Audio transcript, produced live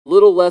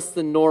little less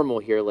than normal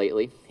here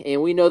lately.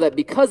 And we know that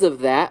because of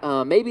that,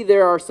 maybe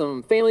there are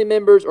some family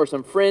members or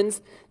some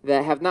friends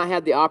that have not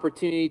had the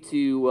opportunity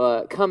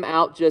to come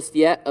out just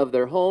yet of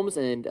their homes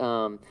and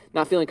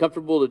not feeling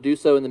comfortable to do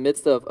so in the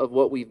midst of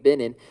what we've been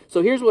in.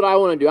 So here's what I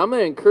want to do. I'm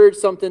going to encourage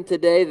something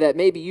today that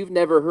maybe you've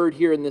never heard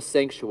here in this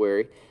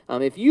sanctuary.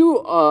 If you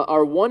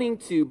are wanting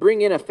to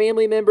bring in a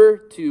family member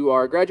to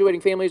our graduating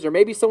families, or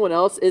maybe someone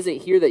else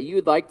isn't here that you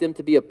would like them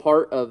to be a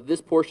part of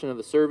this portion of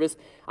the service,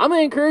 I'm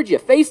going to encourage you,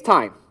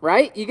 FaceTime,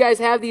 right? You guys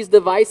have these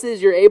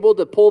devices. You're able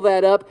to pull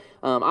that up.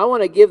 I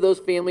want to give those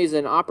families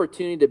an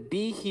opportunity to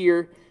be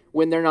here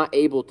when they're not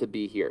able to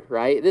be here,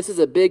 right? This is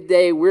a big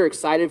day. We're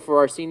excited for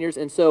our seniors.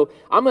 And so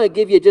I'm going to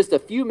give you just a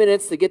few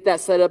minutes to get that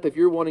set up if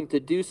you're wanting to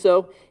do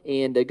so,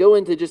 and go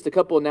into just a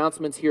couple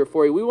announcements here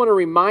for you. We want to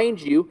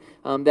remind you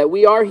that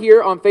we are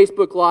here on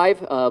Facebook Live,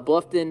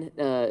 Bluffton,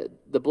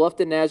 the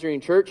Bluffton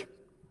Nazarene Church.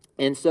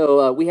 And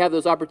so we have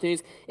those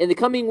opportunities. In the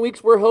coming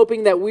weeks, we're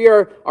hoping that we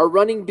are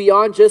running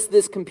beyond just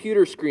this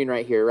computer screen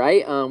right here,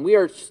 right? We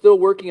are still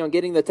working on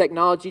getting the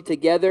technology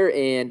together,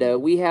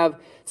 and we have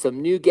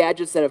some new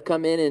gadgets that have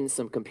come in and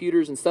some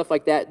computers and stuff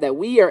like that, that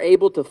we are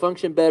able to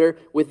function better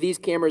with these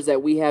cameras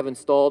that we have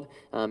installed.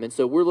 And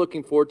so we're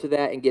looking forward to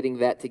that and getting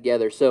that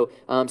together. So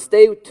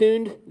stay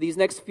tuned these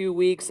next few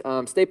weeks.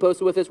 Stay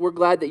posted with us. We're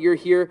glad that you're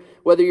here,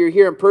 whether you're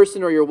here in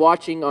person or you're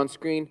watching on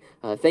screen.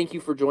 Thank you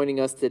for joining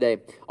us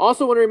today.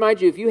 Also want to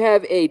remind you, if you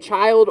have a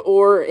child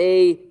or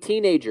a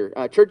teenager,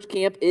 church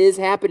camp is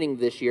happening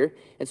this year.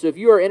 And so if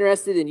you are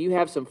interested and you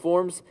have some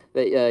forms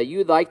that you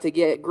would like to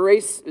get,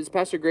 Grace, is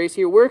Pastor Grace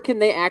here, where can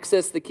they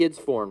access the kids'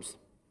 forms?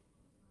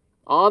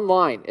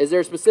 Online. Is there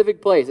a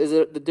specific place? Is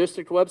it the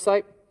district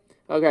website?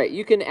 Okay,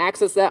 you can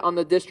access that on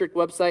the district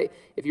website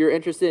if you're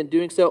interested in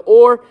doing so,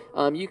 or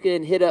you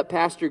can hit up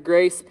Pastor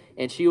Grace,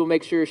 and she will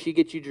make sure she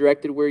gets you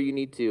directed where you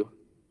need to.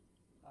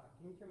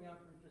 Can you turn me on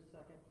for just a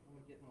second? I'm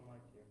going to get my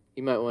mic here.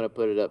 You might want to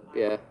put it up,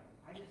 yeah.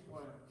 I just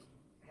want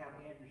to have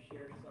Andrew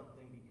share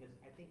something, because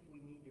I think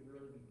we need to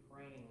really be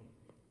praying,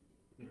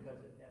 because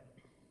if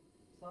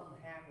something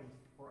happens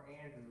for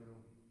Andrew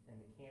and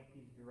the camp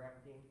he's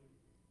directing,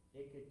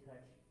 it could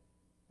touch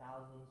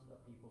thousands of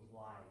people's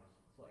lives.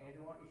 So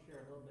Andrew, why don't you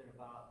share a little bit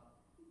about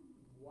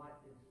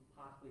what is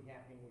possibly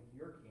happening with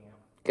your camp?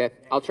 Okay,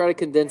 I'll try to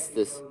condense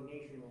this.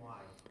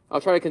 I'll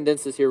try to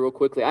condense this here real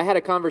quickly. I had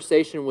a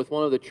conversation with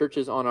one of the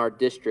churches on our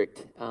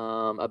district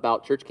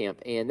about church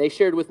camp, and they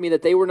shared with me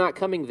that they were not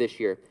coming this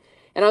year.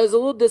 And I was a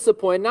little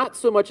disappointed, not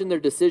so much in their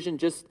decision,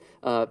 just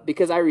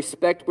because I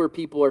respect where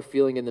people are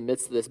feeling in the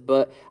midst of this,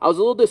 but I was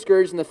a little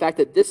discouraged in the fact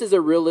that this is a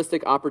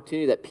realistic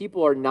opportunity that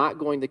people are not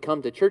going to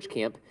come to church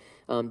camp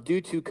due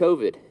to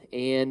COVID.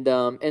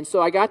 And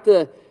so I got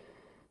to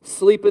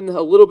sleeping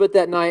a little bit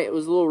that night. It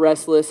was a little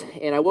restless,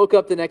 and I woke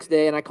up the next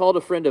day, and I called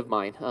a friend of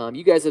mine.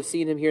 You guys have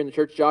seen him here in the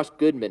church, Josh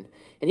Goodman,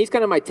 and he's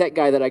kind of my tech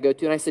guy that I go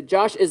to, and I said,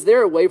 Josh, is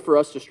there a way for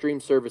us to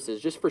stream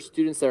services just for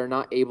students that are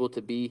not able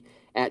to be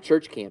at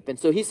church camp? And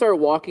so he started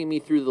walking me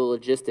through the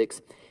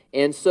logistics.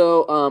 And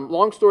so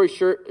long story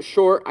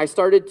short, I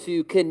started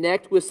to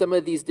connect with some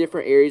of these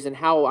different areas and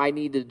how I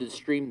needed to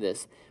stream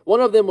this. One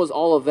of them was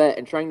Olivet,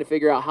 and trying to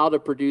figure out how to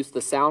produce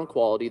the sound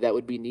quality that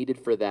would be needed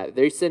for that.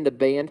 They send a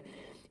band.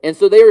 And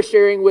so they were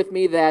sharing with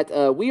me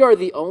that we are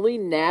the only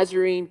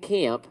Nazarene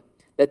camp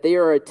that they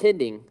are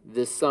attending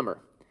this summer.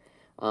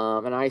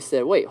 And I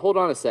said, wait, hold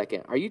on a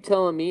second. Are you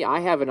telling me I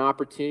have an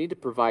opportunity to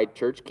provide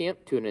church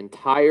camp to an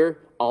entire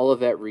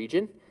Olivet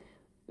region?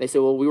 They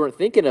said, well, we weren't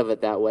thinking of it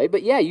that way.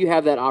 But yeah, you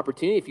have that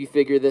opportunity if you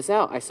figure this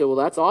out. I said, well,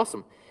 that's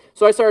awesome.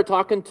 So I started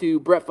talking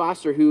to Brett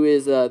Foster, who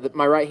is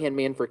my right-hand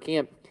man for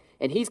camp.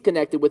 And he's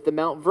connected with the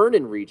Mount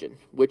Vernon region,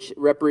 which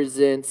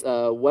represents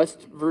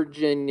West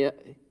Virginia.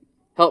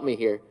 Help me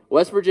here.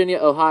 West Virginia,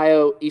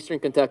 Ohio, Eastern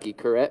Kentucky,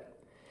 correct?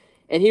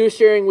 And he was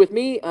sharing with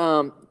me,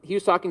 he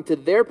was talking to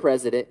their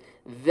president.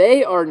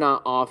 They are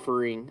not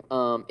offering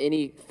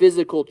any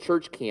physical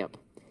church camp.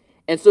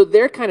 And so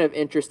they're kind of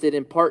interested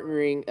in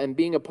partnering and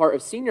being a part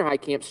of senior high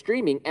camp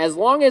streaming, as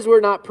long as we're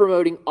not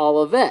promoting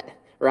Olivet,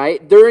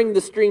 right, during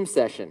the stream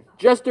session,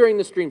 just during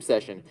the stream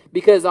session,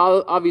 because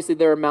obviously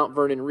they're a Mount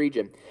Vernon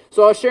region.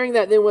 So I was sharing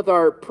that then with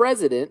our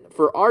president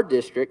for our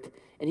district,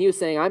 and he was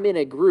saying, I'm in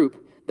a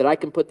group that I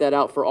can put that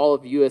out for all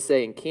of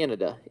USA and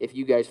Canada if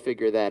you guys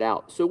figure that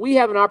out. So we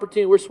have an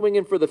opportunity. We're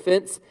swinging for the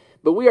fence,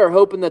 but we are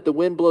hoping that the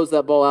wind blows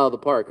that ball out of the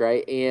park,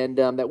 right? And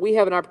that we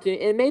have an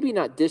opportunity, and maybe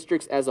not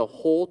districts as a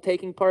whole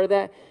taking part of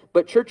that,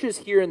 but churches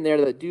here and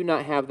there that do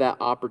not have that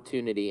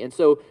opportunity. And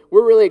so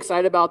we're really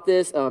excited about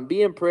this.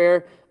 Be in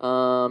prayer.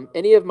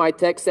 Any of my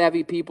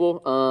tech-savvy people,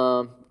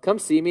 come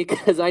see me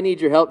because I need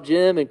your help.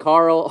 Jim and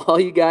Carl, all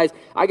you guys,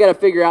 I got to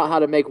figure out how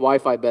to make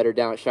Wi-Fi better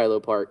down at Shiloh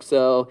Park.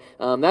 So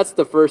that's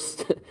the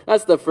first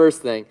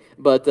thing.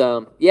 But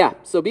yeah,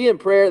 so be in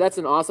prayer. That's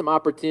an awesome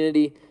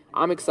opportunity.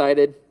 I'm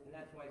excited. And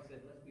that's why I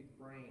said let's be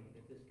praying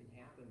that this can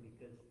happen,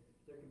 because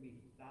there can be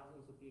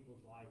thousands of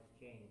people's lives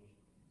changed.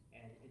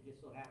 And it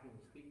just so happened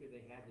the speaker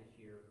they had this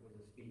year was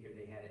a speaker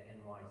they had at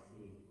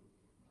NYC.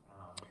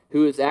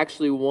 Who is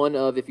actually one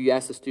of, if you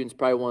ask the students,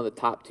 probably one of the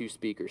top 2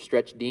 speakers,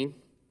 Stretch Dean.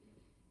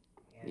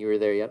 You were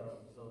there, yep.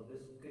 So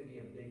this could be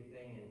a big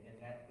thing, and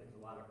that puts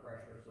a lot of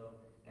pressure. So,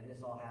 and this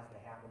all has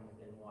to happen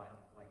within what,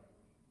 like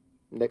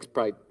Next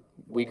probably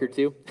week or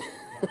two.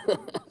 yeah.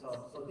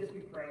 So just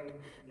be praying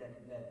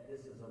that this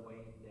is a way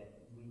that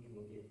we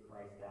can get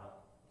Christ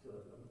out to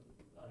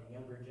a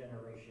younger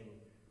generation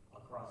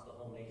across the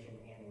whole nation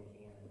and in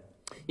Canada.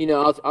 You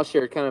know, I'll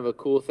share kind of a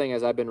cool thing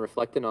as I've been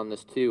reflecting on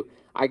this too.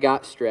 I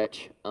got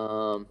Stretch,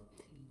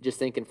 just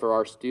thinking for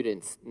our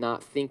students,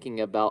 not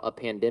thinking about a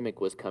pandemic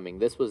was coming.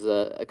 This was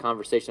a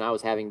conversation I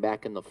was having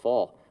back in the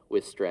fall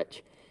with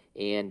Stretch.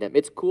 And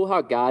it's cool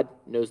how God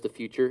knows the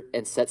future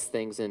and sets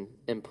things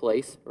in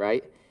place,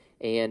 right?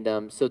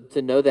 And so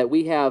to know that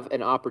we have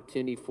an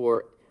opportunity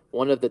for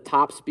one of the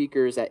top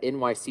speakers at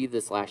NYC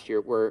this last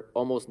year, where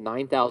almost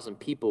 9,000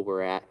 people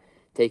were at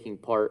taking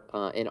part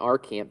in our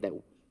camp, that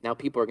now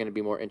people are going to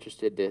be more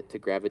interested to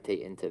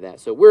gravitate into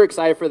that. So we're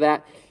excited for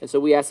that, and so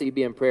we ask that you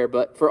be in prayer.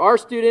 But for our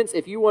students,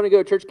 if you want to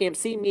go to church camp,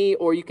 see me,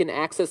 or you can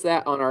access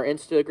that on our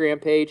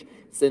Instagram page.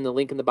 It's in the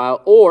link in the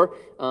bio. Or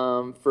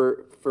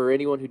for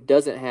anyone who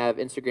doesn't have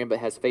Instagram but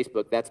has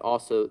Facebook, that's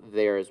also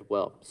there as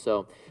well.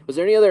 So was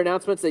there any other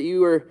announcements that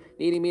you were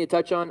needing me to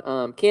touch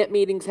on? Camp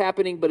meetings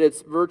happening, but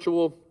it's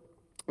virtual.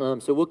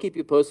 So we'll keep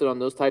you posted on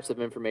those types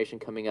of information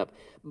coming up.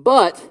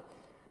 But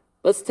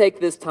let's take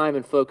this time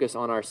and focus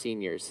on our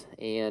seniors.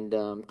 And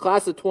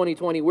class of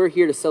 2020, we're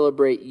here to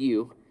celebrate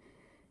you.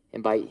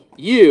 And by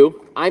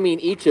you, I mean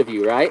each of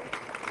you, right?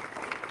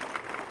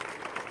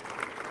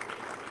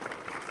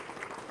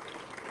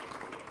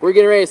 We're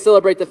getting ready to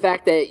celebrate the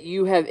fact that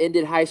you have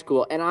ended high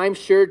school. And I'm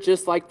sure,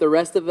 just like the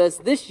rest of us,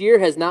 this year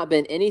has not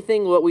been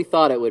anything what we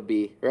thought it would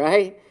be,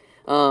 right?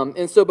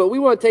 But we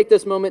want to take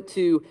this moment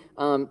to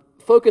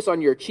focus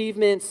on your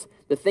achievements,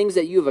 the things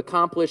that you have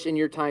accomplished in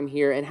your time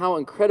here, and how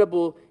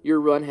incredible your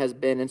run has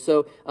been. And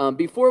so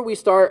before we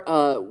start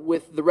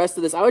with the rest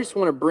of this, I just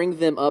want to bring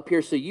them up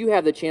here so you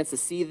have the chance to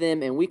see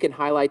them and we can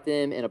highlight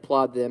them and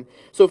applaud them.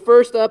 So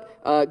first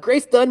up,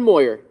 Grace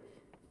Dunmoyer.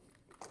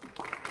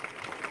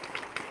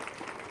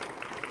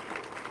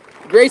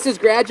 Grace is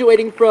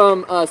graduating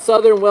from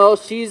Southern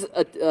Wells. She's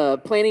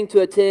planning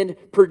to attend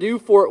Purdue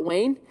Fort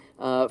Wayne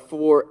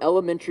for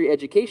elementary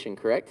education,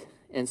 correct?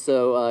 And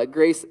so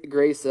Grace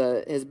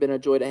has been a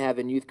joy to have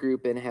in youth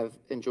group and have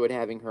enjoyed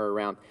having her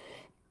around.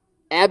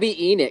 Abby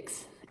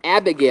Enix,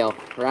 Abigail,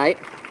 right?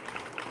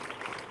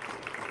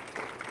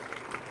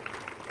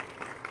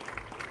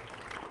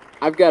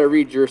 I've got to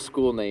read your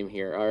school name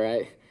here, all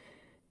right?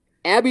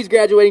 Abby's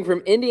graduating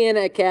from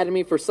Indiana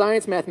Academy for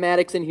Science,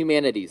 Mathematics, and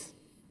Humanities.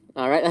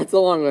 All right, that's a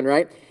long one,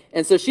 right?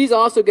 And so she's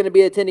also going to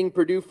be attending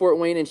Purdue Fort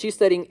Wayne, and she's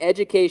studying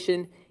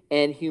education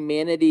and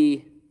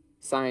humanity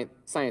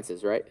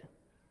sciences, right?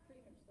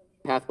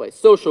 Pathway,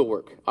 social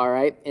work, all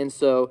right? And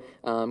so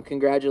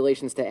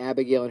congratulations to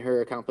Abigail and her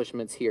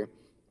accomplishments here.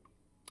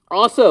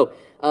 Also,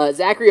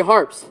 Zachary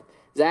Harps.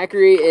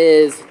 Zachary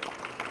is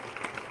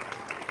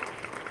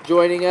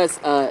joining us.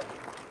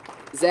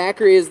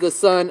 Zachary is the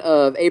son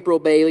of April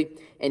Bailey,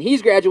 and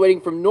he's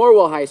graduating from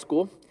Norwell High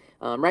School.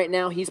 Right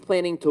now, he's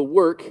planning to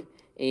work,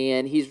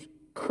 and he's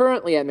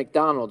currently at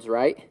McDonald's,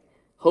 right?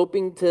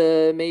 Hoping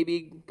to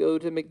maybe go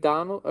to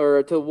McDonald's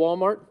or to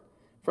Walmart.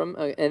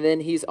 And then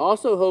he's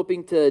also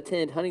hoping to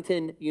attend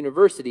Huntington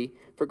University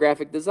for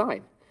graphic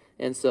design.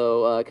 And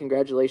so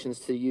congratulations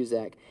to you,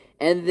 Zach.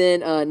 And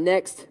then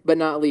next but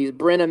not least,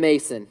 Brenna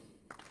Mason.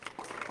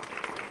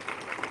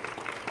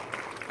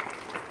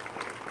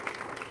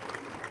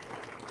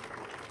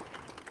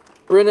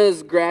 Brenna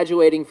is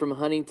graduating from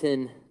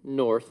Huntington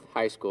North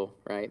High School,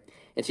 right?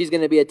 And she's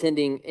going to be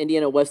attending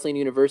Indiana Wesleyan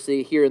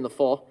University here in the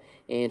fall,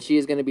 and she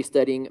is going to be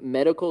studying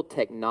medical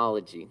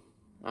technology,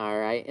 all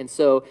right? And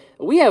so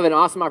we have an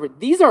awesome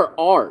opportunity. These are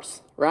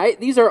ours, right?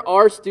 These are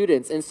our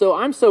students, and so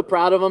I'm so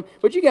proud of them.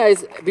 Would you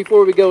guys,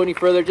 before we go any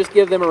further, just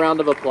give them a round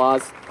of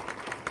applause?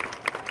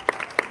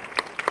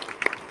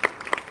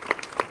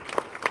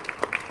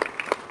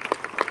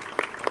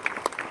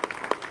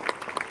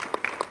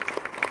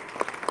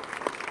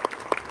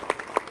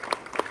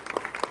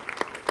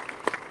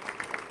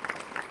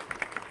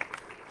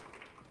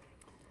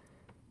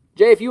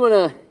 Jay, if you want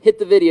to hit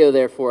the video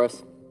there for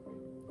us.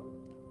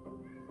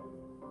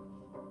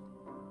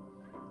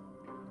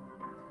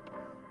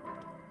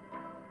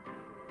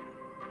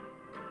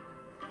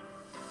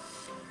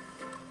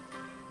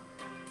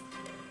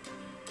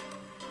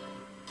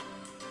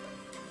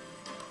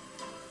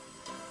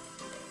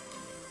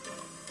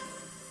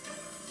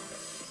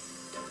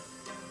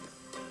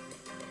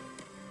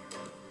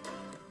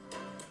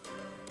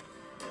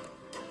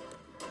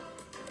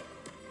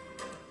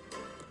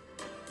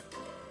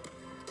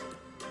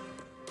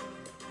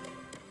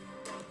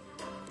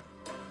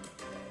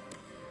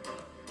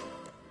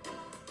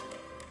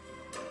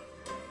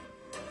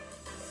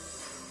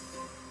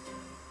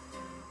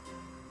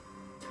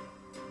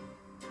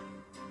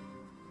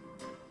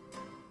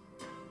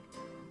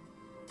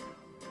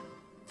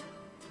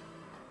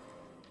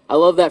 I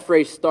love that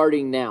phrase,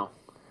 starting now,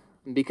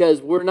 because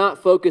we're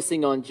not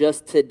focusing on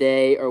just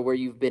today or where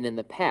you've been in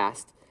the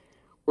past.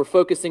 We're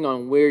focusing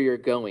on where you're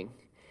going.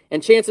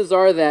 And chances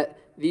are that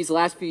these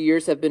last few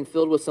years have been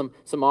filled with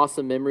some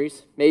awesome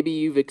memories. Maybe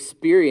you've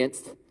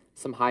experienced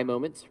some high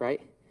moments,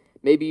 right?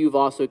 Maybe you've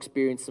also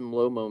experienced some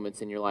low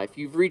moments in your life.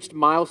 You've reached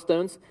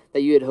milestones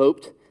that you had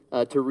hoped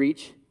to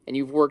reach, and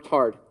you've worked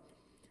hard.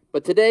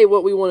 But today,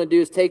 what we want to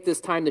do is take this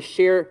time to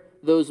share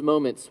those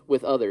moments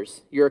with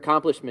others, your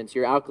accomplishments,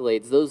 your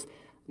accolades, those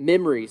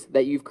memories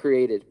that you've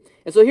created.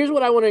 And so here's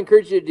what I want to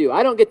encourage you to do.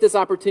 I don't get this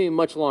opportunity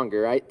much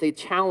longer, right? They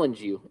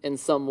challenge you in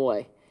some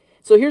way.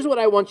 So here's what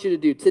I want you to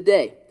do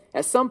today.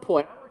 At some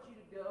point, I want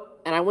you to go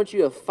and I want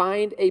you to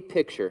find a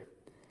picture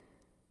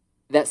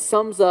that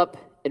sums up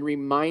and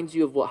reminds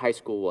you of what high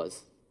school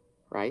was,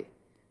 right?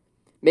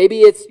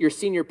 Maybe it's your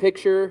senior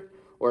picture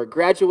or a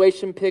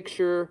graduation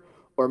picture,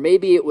 or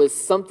maybe it was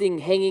something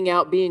hanging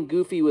out, being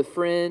goofy with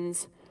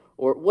friends,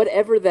 or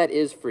whatever that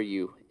is for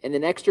you, and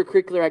an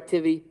extracurricular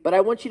activity. But I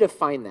want you to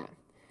find that.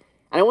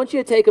 And I want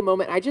you to take a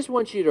moment. I just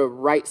want you to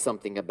write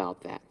something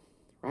about that,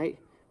 right?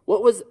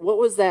 What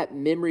was that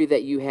memory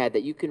that you had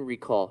that you can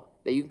recall,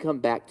 that you can come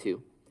back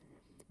to?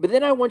 But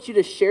then I want you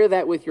to share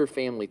that with your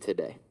family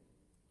today,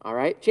 all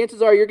right?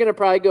 Chances are you're going to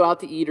probably go out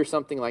to eat or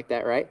something like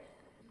that, right?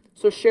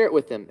 So share it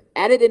with them.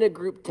 Add it in a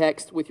group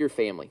text with your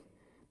family.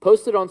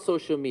 Post it on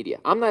social media.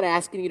 I'm not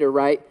asking you to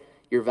write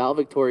your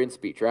valedictorian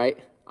speech, right?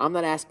 I'm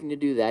not asking you to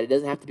do that. It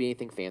doesn't have to be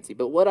anything fancy.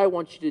 But what I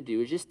want you to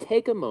do is just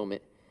take a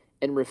moment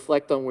and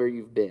reflect on where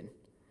you've been.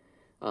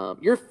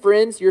 Your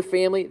friends, your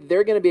family,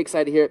 they're going to be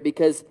excited to hear it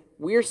because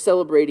we're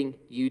celebrating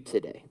you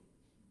today,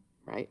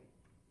 right?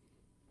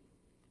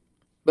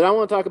 But I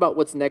want to talk about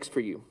what's next for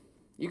you.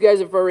 You guys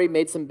have already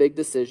made some big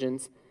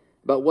decisions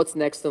about what's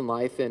next in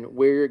life and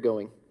where you're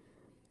going.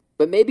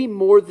 But maybe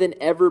more than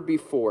ever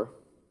before,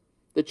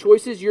 the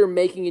choices you're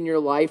making in your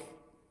life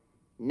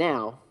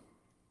now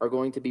are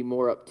going to be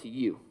more up to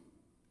you.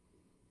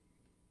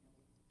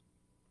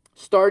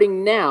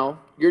 Starting now,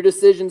 your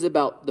decisions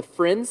about the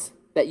friends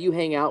that you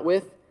hang out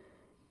with,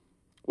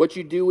 what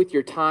you do with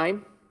your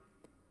time,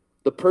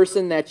 the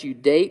person that you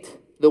date,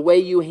 the way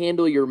you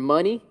handle your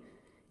money,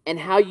 and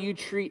how you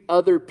treat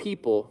other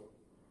people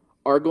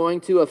are going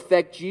to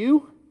affect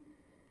you,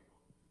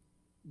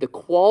 the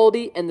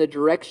quality and the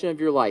direction of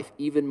your life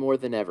even more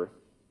than ever.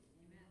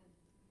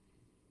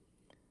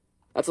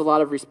 That's a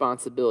lot of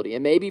responsibility.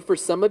 And maybe for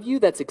some of you,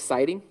 that's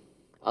exciting.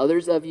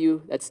 Others of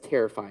you, that's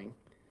terrifying.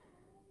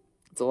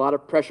 It's a lot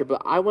of pressure,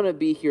 but I want to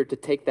be here to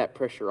take that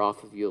pressure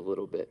off of you a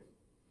little bit.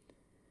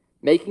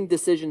 Making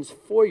decisions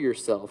for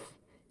yourself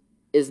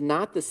is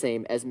not the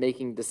same as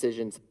making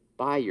decisions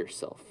by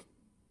yourself.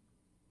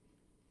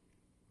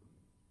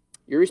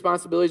 Your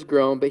responsibility's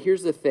grown, but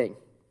here's the thing.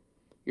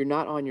 You're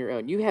not on your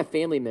own. You have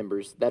family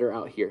members that are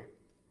out here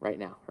right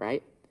now,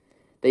 right?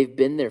 They've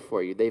been there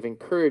for you. They've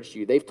encouraged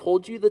you. They've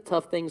told you the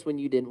tough things when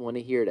you didn't want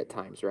to hear it at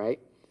times, right?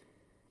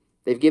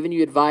 They've given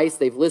you advice.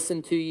 They've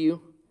listened to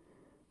you.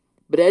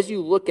 But as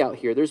you look out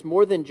here, there's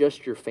more than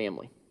just your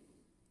family.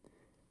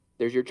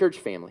 There's your church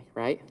family,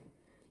 right?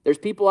 There's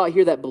people out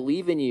here that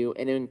believe in you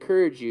and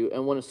encourage you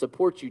and want to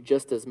support you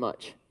just as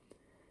much.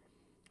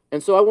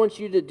 And so I want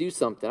you to do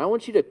something. I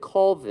want you to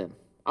call them.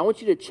 I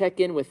want you to check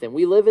in with them.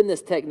 We live in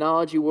this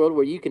technology world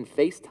where you can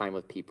FaceTime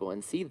with people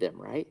and see them,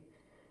 right?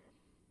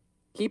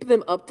 Keep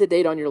them up to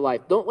date on your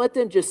life. Don't let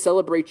them just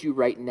celebrate you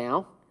right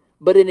now,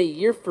 but in a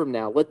year from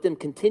now, let them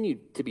continue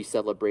to be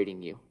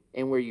celebrating you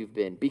and where you've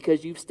been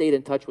because you've stayed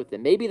in touch with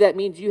them. Maybe that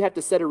means you have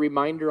to set a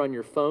reminder on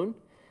your phone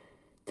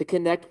to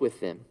connect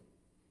with them,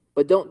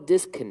 but don't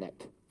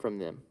disconnect from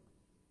them.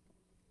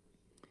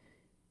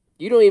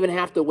 You don't even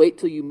have to wait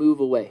till you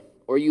move away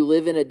or you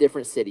live in a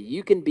different city.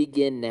 You can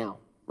begin now,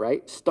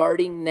 right?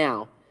 Starting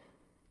now.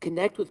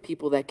 Connect with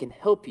people that can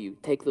help you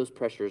take those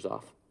pressures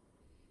off.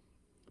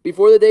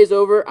 Before the day's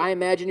over, I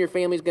imagine your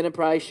family's going to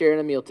probably share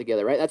a meal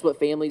together, right? That's what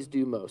families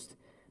do most.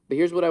 But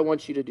here's what I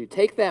want you to do.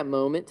 Take that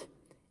moment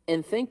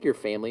and thank your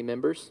family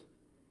members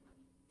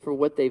for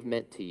what they've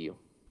meant to you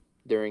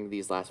during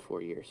these last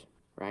 4 years,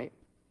 right?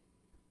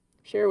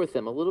 Share with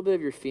them a little bit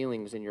of your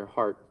feelings in your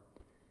heart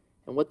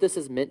and what this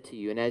has meant to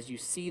you and as you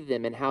see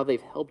them and how they've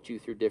helped you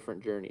through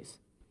different journeys.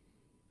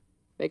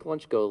 Make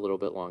lunch go a little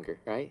bit longer,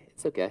 right?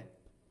 It's okay.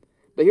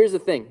 But here's the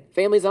thing.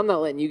 Families, I'm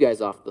not letting you guys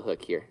off the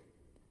hook here.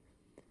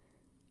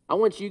 I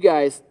want you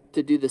guys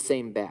to do the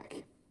same back.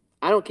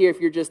 I don't care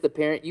if you're just the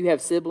parent, you have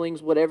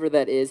siblings, whatever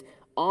that is.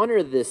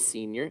 Honor this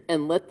senior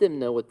and let them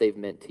know what they've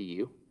meant to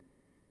you.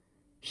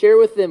 Share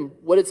with them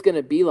what it's going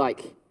to be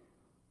like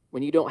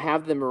when you don't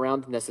have them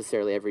around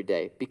necessarily every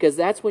day, because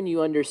that's when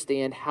you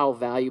understand how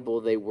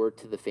valuable they were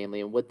to the family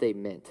and what they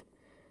meant.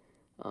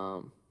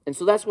 And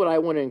so that's what I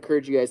want to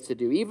encourage you guys to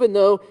do. Even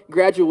though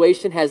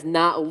graduation has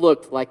not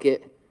looked like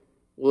it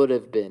would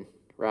have been,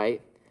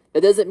 right?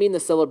 That doesn't mean the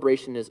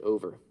celebration is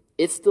over.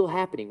 It's still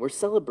happening. We're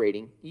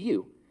celebrating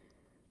you.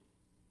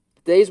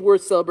 Today's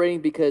worth celebrating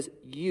because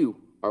you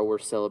are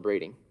worth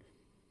celebrating.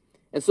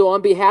 And so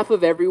on behalf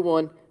of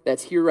everyone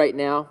that's here right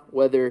now,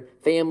 whether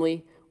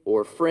family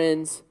or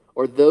friends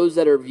or those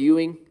that are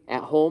viewing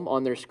at home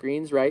on their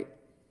screens, right?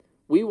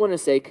 We want to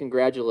say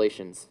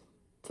congratulations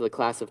to the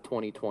class of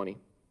 2020.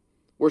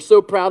 We're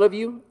so proud of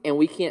you, and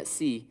we can't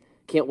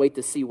wait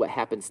to see what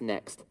happens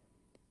next,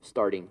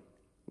 starting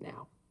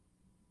now,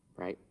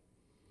 right?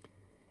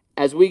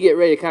 As we get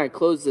ready to kind of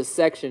close this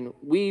section,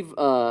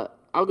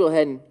 I'll go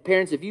ahead and,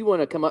 parents, if you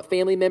want to come up,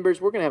 family members,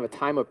 we're going to have a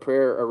time of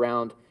prayer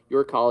around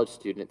your college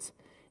students.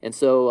 And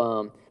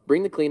so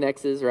bring the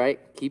Kleenexes, right?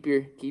 Keep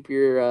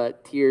your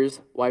tears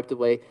wiped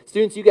away.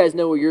 Students, you guys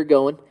know where you're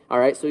going, all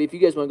right? So if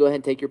you guys want to go ahead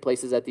and take your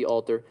places at the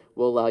altar,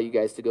 we'll allow you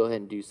guys to go ahead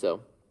and do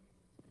so.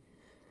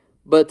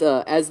 But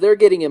as they're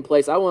getting in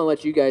place, I want to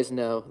let you guys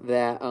know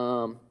that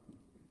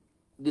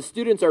the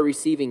students are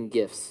receiving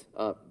gifts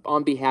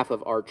on behalf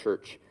of our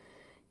church.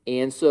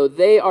 And so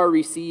they are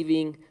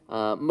receiving,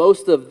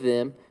 most of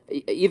them,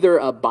 either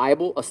a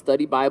Bible, a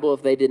study Bible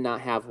if they did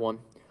not have one,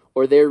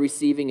 or they're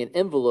receiving an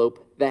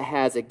envelope that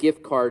has a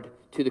gift card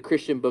to the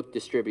Christian book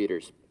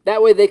distributors.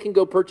 That way they can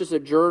go purchase a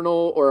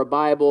journal or a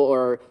Bible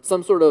or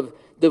some sort of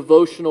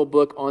devotional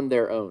book on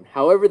their own.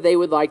 However they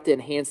would like to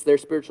enhance their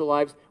spiritual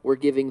lives, we're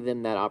giving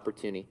them that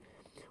opportunity.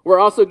 We're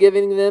also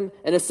giving them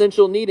an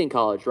essential need in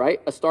college,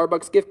 right? A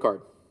Starbucks gift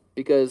card,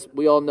 because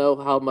we all know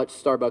how much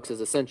Starbucks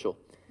is essential.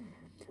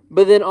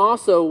 But then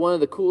also, one of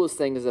the coolest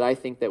things that I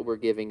think that we're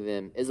giving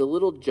them is a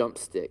little jump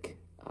stick.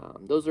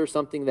 Those are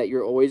something that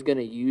you're always going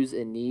to use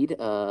and need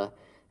at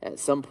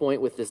some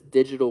point with this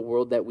digital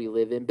world that we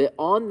live in. But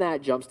on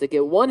that jump stick,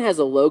 one has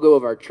a logo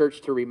of our church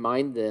to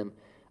remind them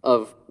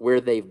of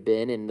where they've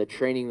been and the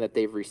training that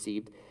they've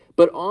received.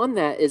 But on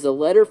that is a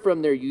letter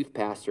from their youth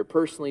pastor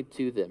personally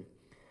to them.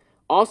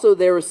 Also,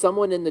 there was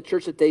someone in the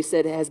church that they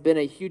said has been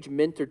a huge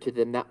mentor to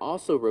them that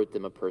also wrote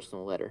them a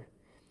personal letter.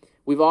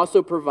 We've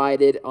also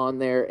provided on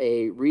there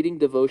a reading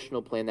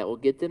devotional plan that will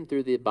get them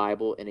through the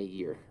Bible in a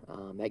year.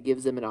 That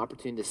gives them an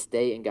opportunity to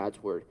stay in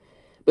God's Word.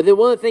 But then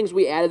one of the things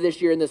we added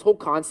this year in this whole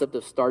concept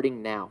of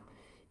starting now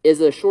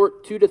is a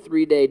short 2 to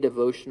 3 day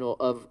devotional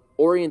of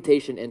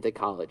orientation into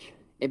college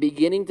and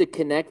beginning to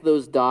connect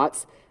those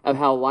dots of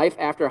how life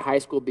after high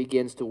school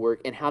begins to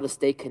work and how to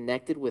stay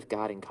connected with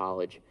God in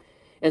college.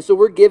 And so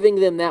we're giving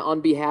them that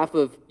on behalf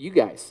of you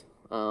guys.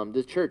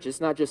 The church. It's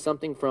not just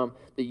something from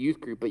the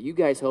youth group, but you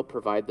guys help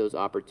provide those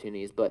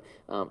opportunities. But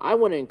I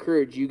want to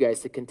encourage you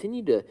guys to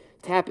continue to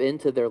tap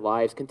into their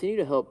lives, continue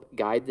to help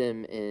guide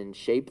them and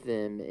shape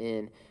them.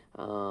 And,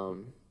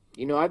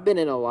 I've been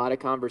in a lot of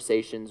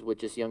conversations with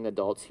just young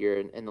adults here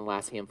in the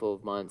last handful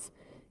of months,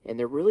 and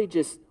they're really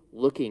just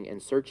looking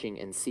and searching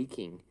and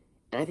seeking.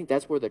 And I think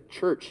that's where the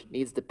church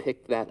needs to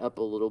pick that up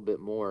a little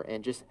bit more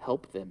and just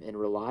help them and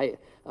rely,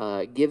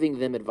 giving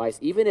them advice,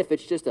 even if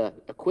it's just a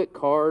quick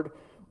card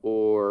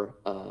or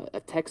a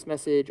text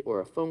message or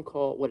a phone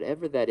call,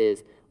 whatever that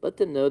is. Let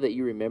them know that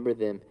you remember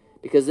them,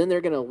 because then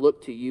they're going to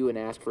look to you and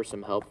ask for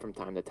some help from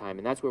time to time,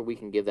 and that's where we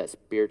can give that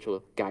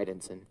spiritual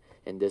guidance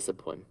and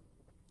discipline.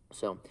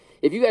 So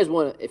if you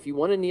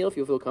want to kneel, if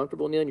you feel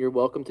comfortable kneeling, you're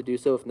welcome to do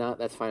so. If not,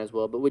 that's fine as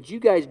well. But would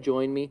you guys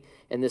join me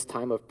in this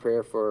time of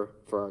prayer for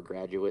our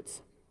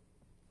graduates?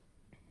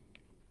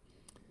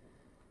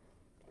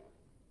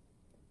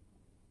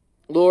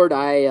 Lord,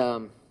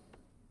 I'm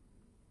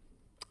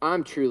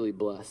truly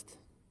blessed.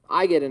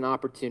 I get an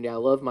opportunity. I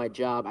love my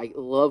job. I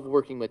love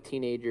working with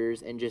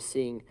teenagers and just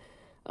seeing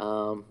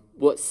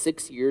what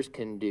 6 years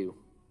can do.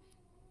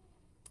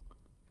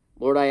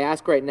 Lord, I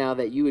ask right now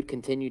that you would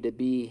continue to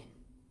be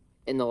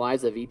in the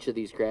lives of each of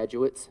these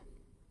graduates.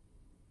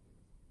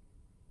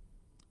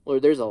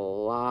 Lord, there's a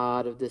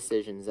lot of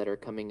decisions that are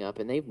coming up,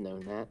 and they've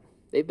known that.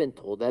 They've been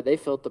told that. They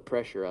felt the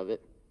pressure of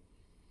it.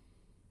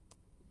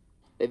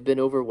 They've been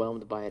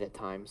overwhelmed by it at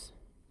times.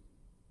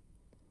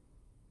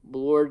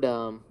 Lord,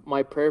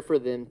 my prayer for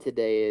them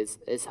today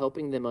is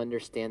helping them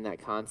understand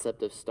that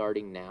concept of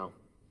starting now.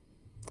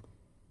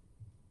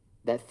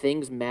 That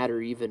things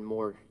matter even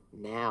more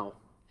now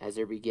as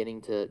they're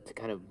beginning to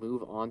kind of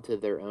move on to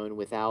their own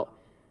without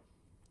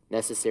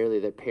necessarily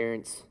their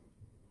parents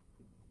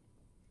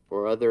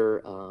or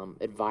other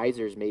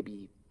advisors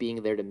maybe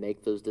being there to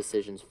make those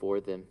decisions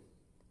for them.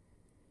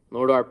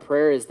 Lord, our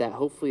prayer is that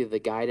hopefully the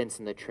guidance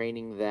and the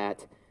training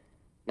that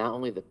not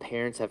only the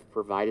parents have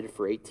provided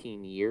for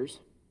 18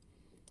 years,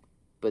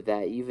 but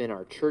that even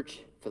our church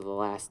for the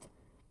last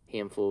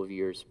handful of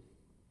years,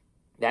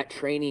 that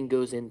training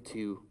goes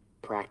into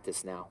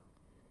practice now.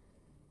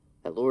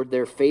 That, Lord,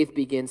 their faith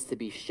begins to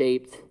be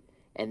shaped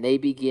and they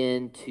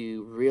begin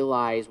to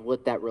realize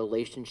what that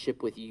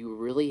relationship with you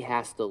really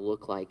has to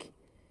look like.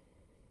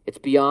 It's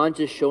beyond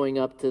just showing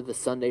up to the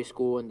Sunday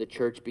school and the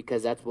church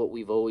because that's what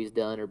we've always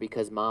done or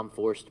because mom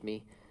forced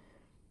me.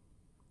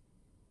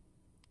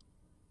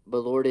 But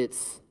Lord,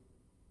 it's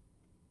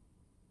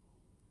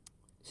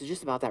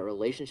just about that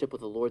relationship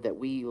with the Lord, that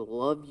we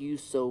love you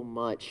so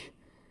much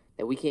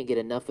that we can't get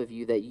enough of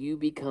you, that you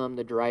become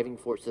the driving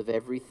force of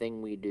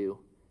everything we do.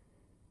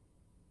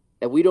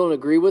 That we don't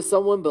agree with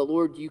someone, but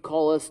Lord, you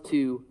call us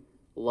to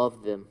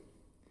love them.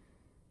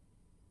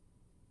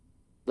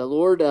 The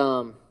Lord,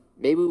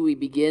 maybe we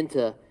begin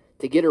to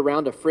get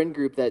around a friend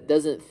group that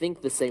doesn't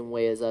think the same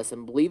way as us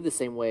and believe the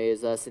same way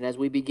as us. And as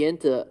we begin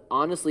to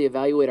honestly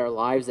evaluate our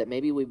lives, that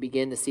maybe we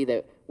begin to see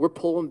that we're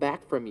pulling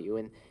back from you.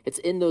 And it's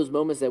in those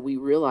moments that we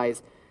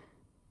realize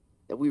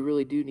that we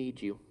really do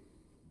need you.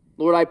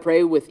 Lord, I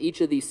pray with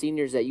each of these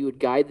seniors that you would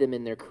guide them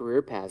in their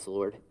career paths,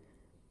 Lord.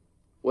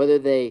 Whether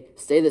they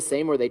stay the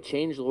same or they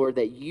change, Lord,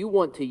 that you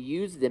want to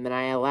use them, and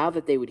I allow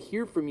that they would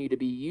hear from you to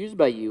be used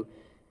by you.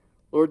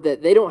 Lord,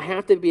 that they don't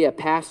have to be a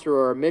pastor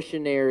or a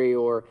missionary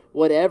or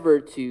whatever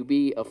to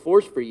be a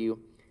force for you.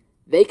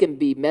 They can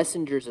be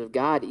messengers of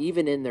God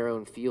even in their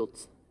own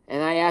fields.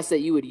 And I ask that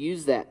you would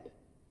use that.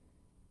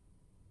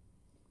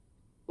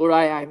 Lord,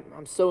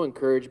 I'm so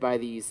encouraged by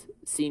these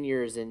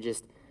seniors, and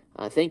just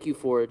thank you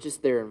for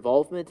just their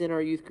involvement in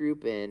our youth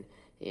group and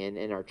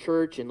in our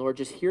church. And Lord,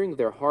 just hearing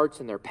their hearts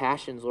and their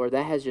passions, Lord,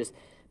 that has just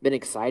been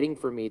exciting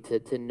for me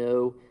to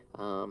know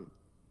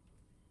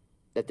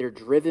that they're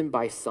driven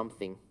by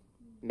something.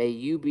 May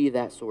you be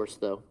that source,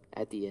 though,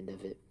 at the end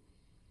of it.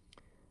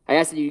 I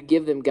ask that you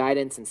give them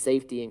guidance and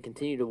safety and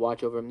continue to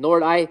watch over them.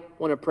 Lord, I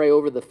want to pray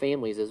over the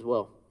families as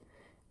well,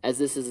 as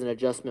this is an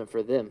adjustment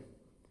for them.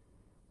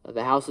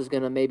 The house is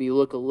going to maybe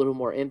look a little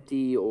more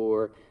empty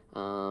or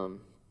a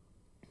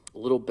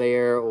little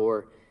bare,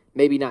 or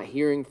maybe not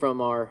hearing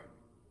from our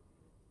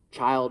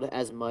child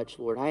as much,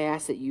 Lord. I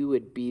ask that you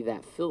would be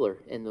that filler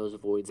in those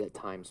voids at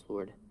times,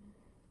 Lord.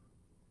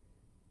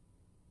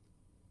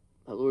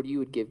 Lord, you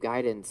would give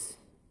guidance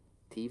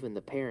to even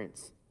the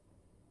parents.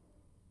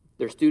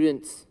 Their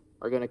students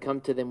are going to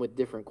come to them with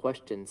different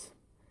questions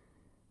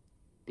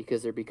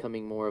because they're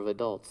becoming more of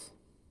adults.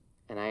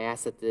 And I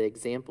ask that the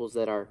examples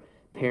that our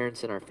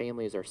parents and our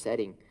families are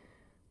setting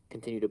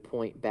continue to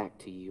point back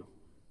to you.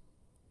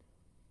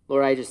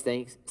 Lord, I just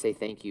say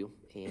thank you,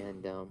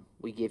 and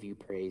we give you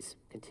praise.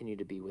 Continue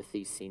to be with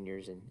these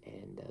seniors and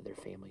their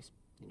families.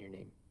 In your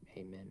name,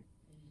 amen.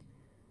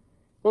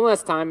 One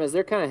last time, as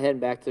they're kind of heading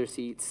back to their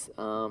seats,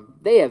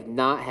 they have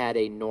not had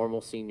a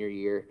normal senior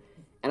year,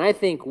 and I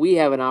think we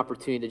have an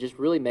opportunity to just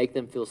really make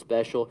them feel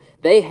special.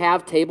 They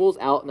have tables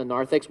out in the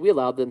narthex. We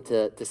allowed them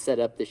to set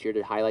up this year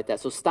to highlight that.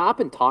 So stop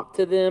and talk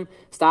to them.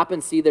 Stop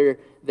and see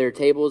their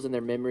tables and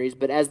their memories.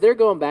 But as they're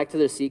going back to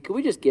their seat, could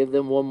we just give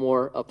them one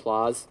more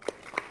applause?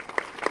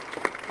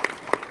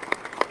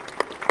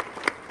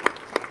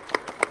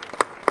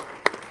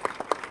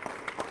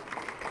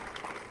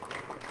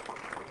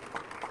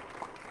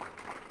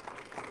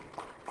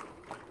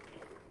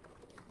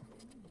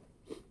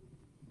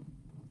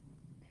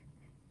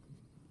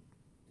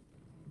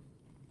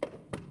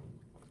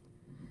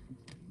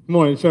 Good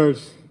morning, church.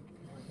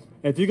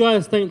 If you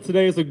guys think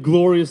today is a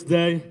glorious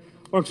day,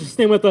 why don't you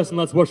stand with us and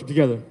let's worship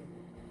together.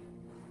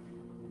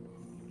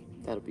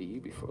 That'll be you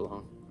before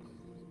long.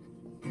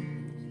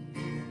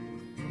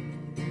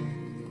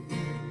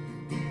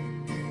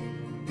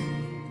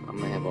 I'm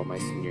going to have all my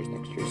seniors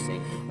next year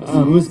sing.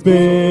 I was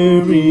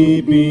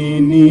buried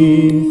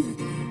beneath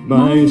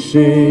my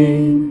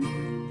shame.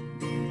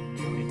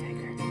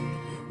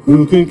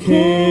 Who could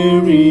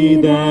carry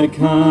that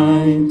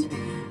kind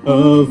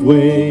of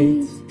weight?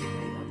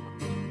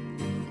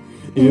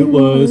 It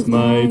was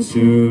my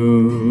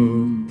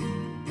tomb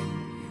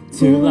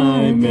till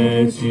I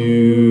met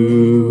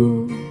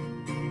you.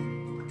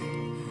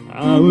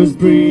 I was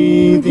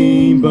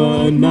breathing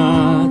but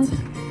not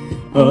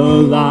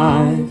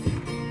alive.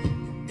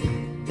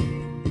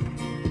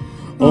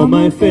 All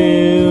my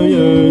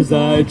failures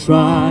I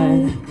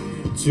tried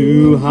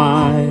to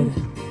hide.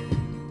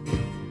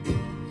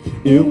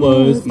 It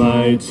was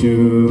my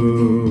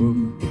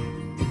tomb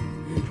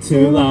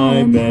till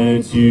I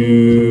met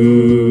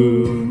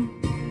you.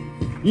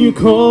 You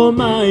called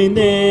my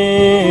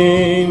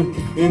name,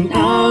 and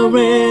I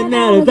ran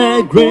out of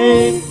that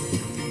grave,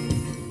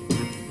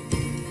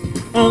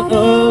 out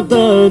of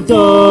the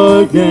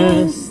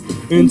darkness,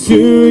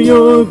 into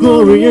your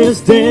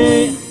glorious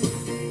day.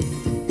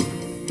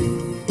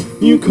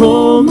 You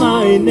called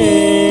my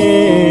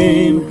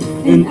name,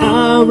 and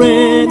I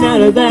ran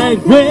out of that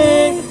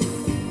grave,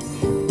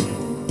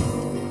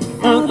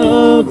 out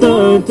of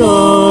the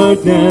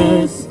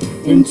darkness,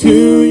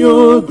 into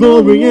your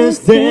glorious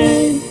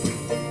day.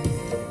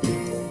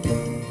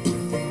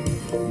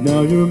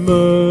 Now your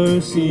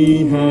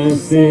mercy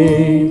has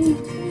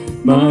saved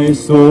my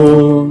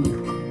soul.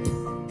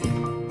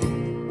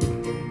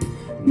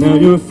 Now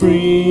your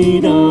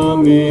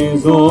freedom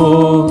is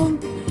all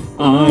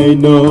I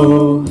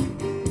know.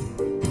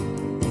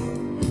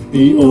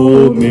 The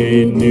old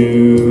made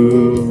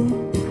new.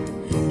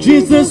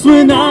 Jesus,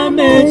 when I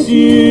met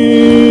you,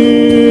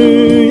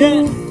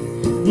 yeah,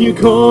 you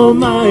called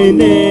my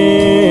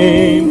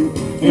name,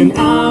 and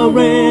I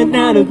ran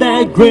out of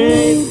that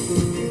grave,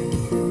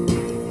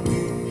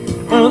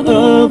 out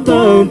of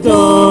the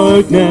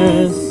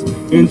darkness,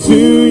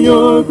 into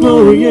your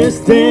glorious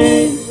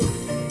day.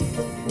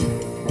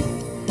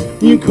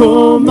 You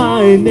called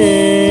my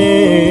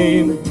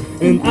name,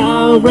 and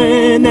I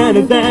ran out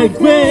of that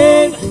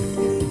grave,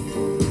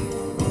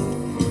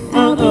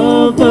 out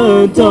of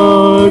the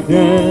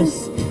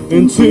darkness,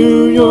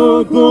 into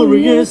your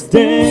glorious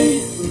day.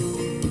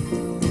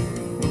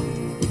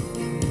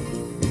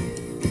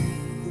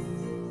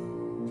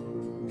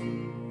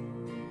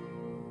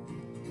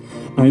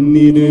 I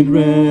needed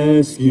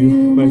rescue,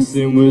 my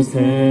sin was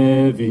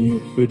heavy,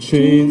 but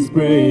chains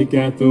break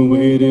at the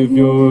weight of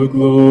your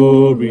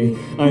glory.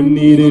 I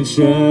needed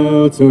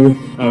shelter,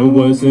 I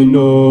was an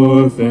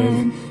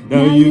orphan.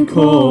 Now you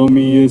call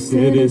me a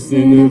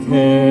citizen of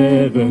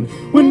heaven.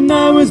 When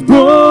I was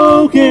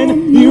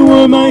broken, you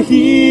were my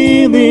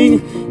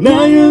healing.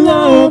 Now your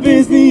love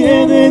is the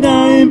air that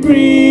I am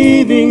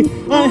breathing.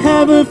 I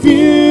have a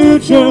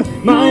future,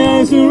 my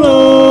eyes are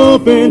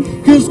open.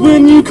 'Cause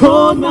when you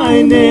called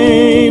my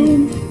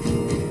name,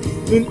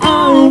 then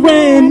I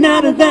ran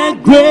out of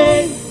that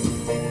grave,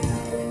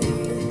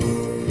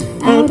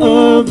 out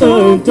of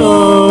the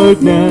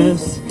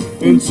darkness,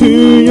 into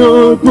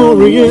your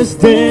glorious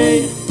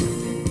day.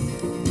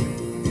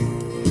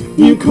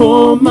 You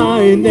called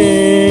my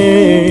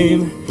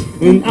name,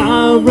 and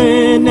I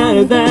ran out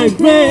of that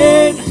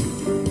grave,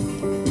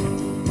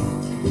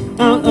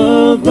 out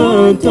of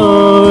the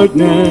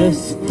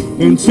darkness,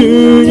 into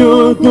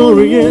your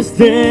glorious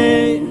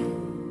day.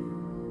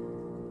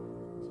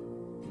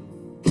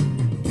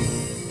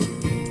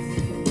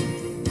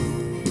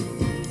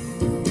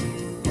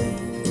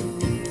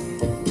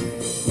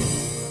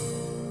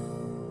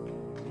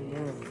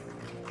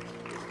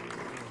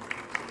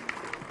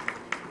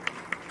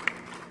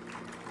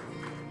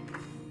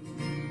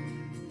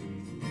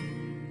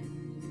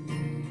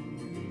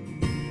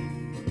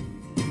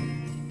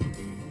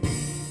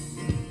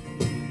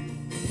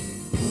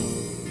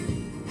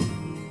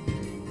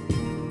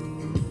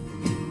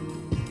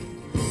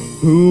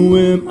 Who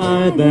am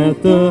I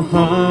that the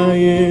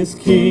highest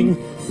King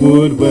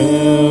would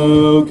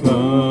welcome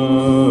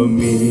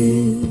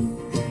me?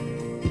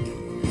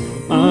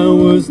 I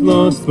was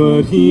lost,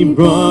 but he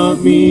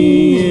brought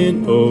me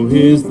in. Oh,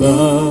 his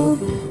love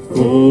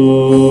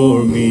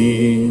for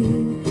me.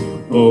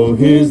 Oh,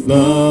 his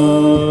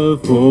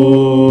love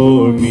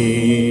for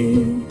me.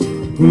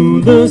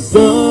 Who the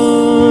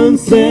Son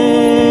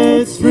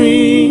sets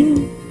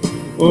free,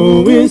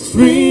 oh, is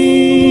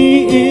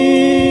free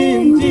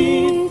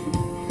indeed.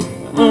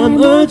 I'm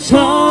a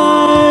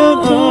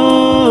child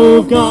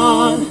of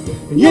God,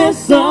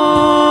 yes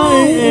I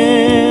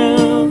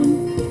am.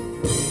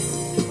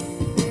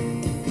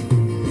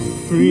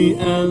 Free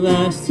at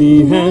last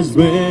he has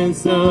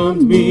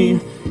ransomed me,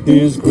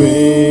 his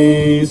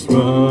grace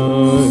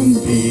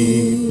runs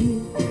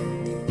deep.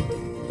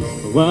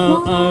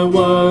 While I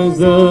was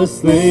a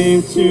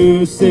slave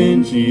to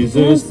sin,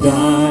 Jesus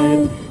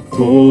died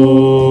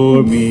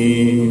for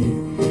me.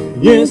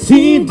 Yes,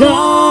 he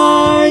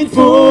died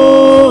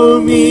for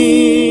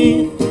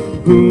me.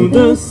 Who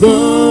the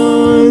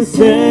Son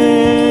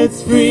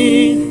sets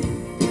free,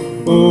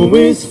 oh,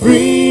 is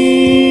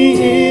free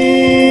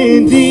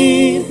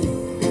indeed.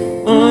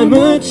 I'm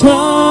a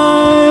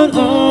child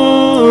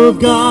of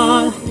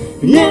God,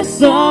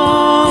 yes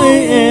I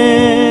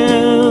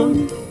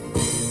am.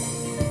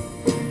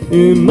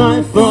 In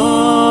my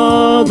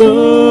Father's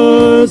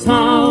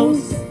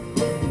house,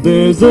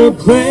 there's a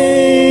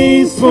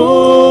place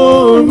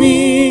for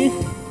me.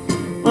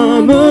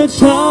 I'm a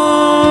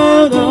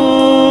child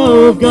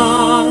of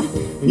God,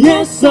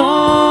 yes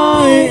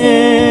I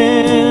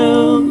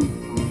am.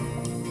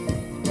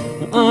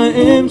 I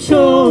am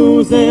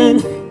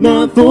chosen,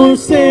 not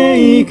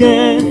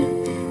forsaken.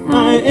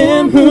 I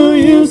am who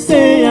you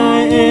say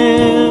I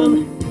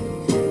am.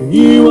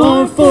 You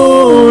are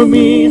for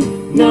me,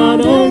 not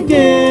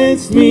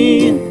against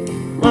me.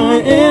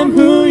 I am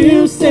who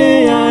you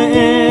say I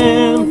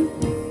am.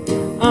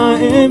 I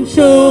am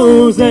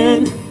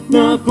chosen,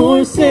 not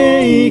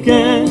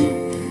forsaken.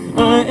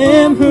 I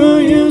am who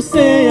you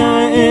say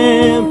I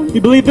am.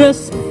 You believe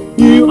this?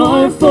 You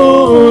are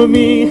for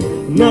me,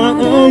 not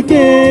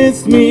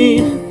against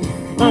me.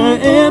 I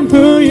am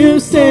who you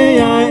say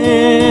I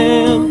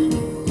am.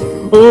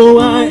 Oh,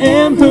 I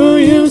am who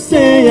you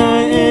say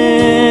I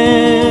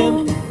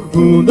am.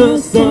 Who the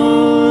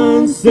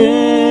Son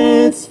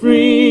sets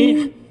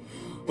free,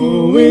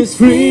 oh, is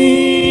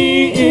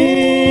free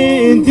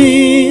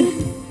indeed.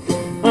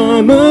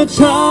 I'm a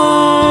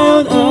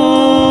child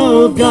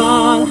of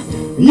God,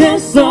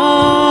 yes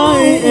I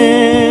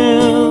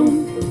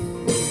am.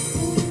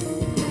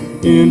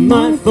 In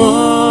my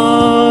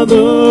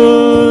Father's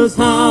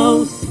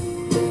house,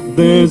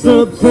 there's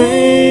a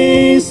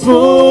place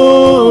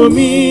for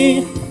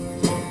me.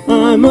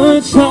 I'm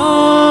a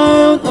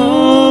child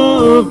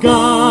of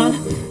God,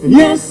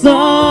 yes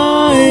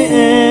I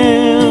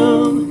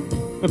am.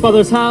 My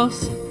Father's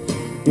house,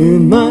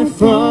 in my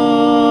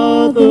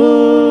Father's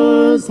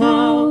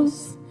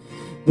house,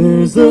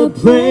 there's a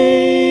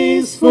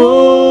place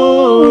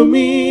for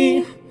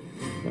me.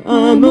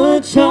 I'm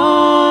a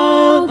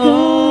child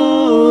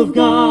of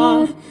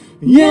God,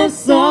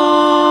 yes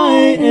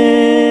I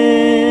am.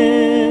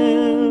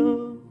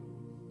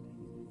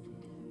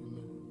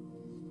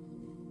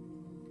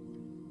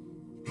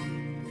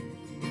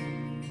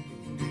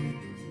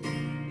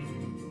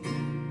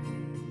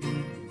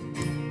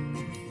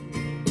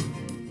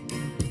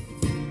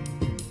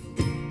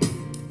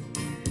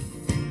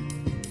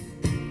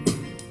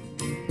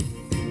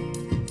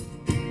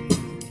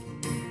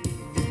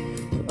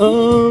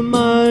 A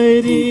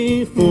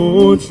mighty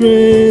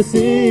fortress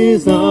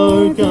is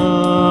our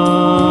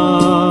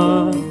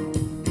God.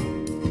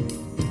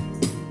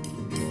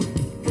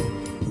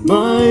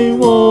 My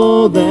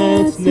wall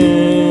that's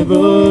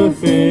never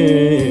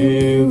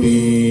failing.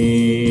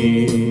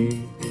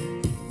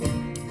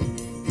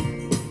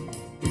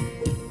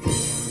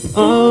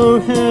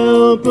 Our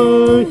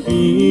helper,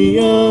 he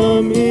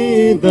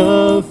amid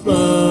the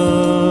flood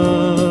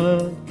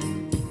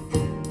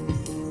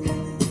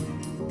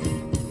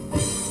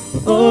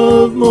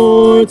of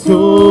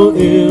mortal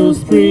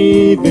ills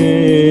prevailing.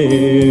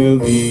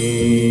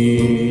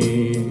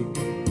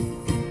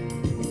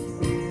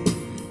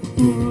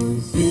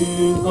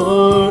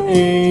 Our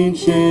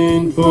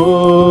ancient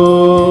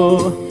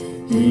foe,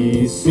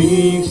 he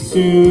seeks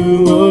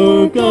to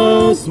work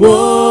us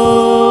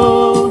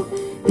woe.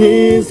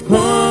 His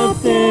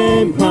craft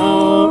and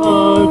power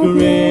are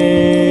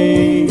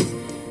great,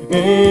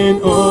 and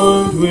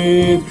armed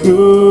with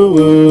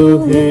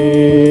cruel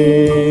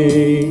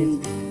hate.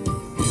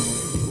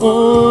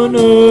 On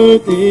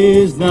earth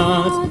is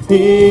not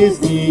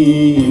his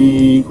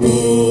equal.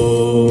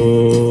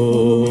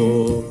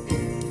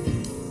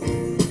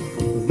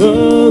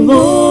 The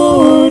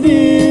Lord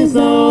is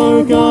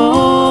our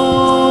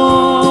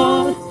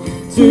God.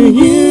 To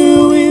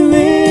you we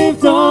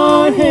lift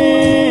our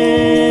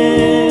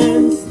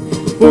hands.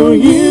 For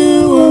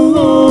you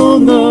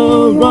alone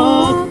the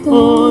rock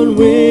on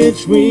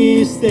which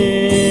we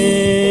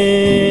stand.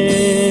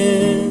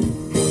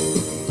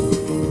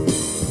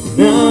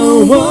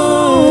 Now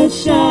what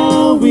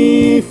shall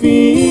we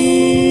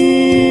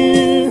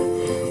fear?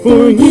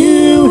 For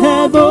you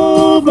have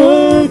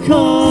overcome.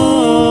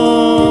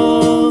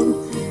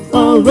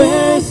 Our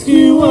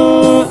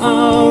rescuer,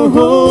 our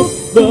hope,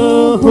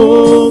 the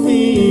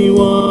Holy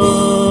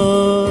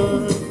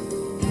One.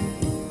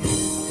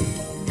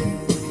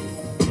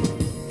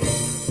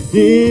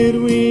 Did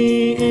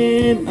we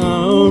in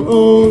our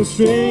own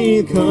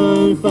strength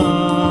confide?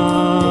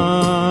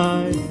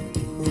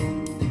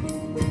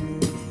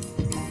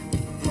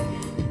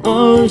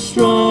 Our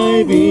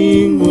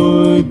striving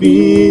would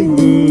be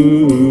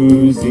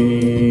losing.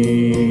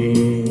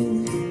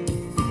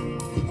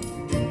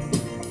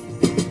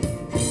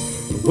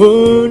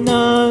 Were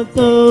not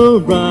the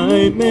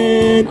right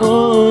man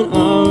on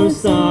our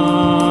side,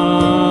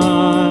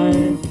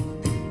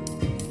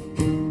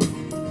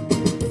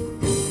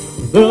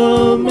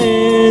 the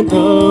man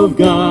of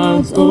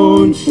God's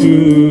own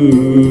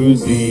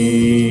choosing.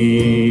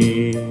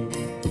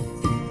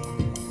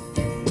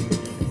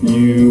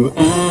 You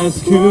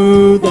ask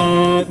who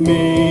that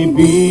may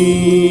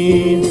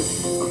be.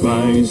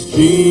 Christ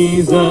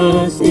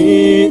Jesus,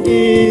 it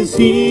is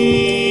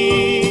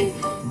He.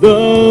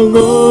 The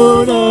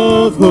Lord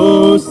of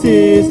hosts,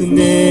 His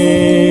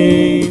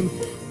name.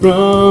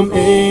 From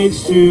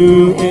age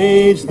to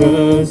age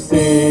the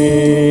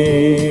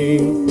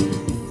same.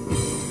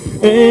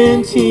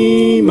 And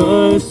He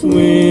must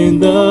win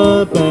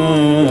the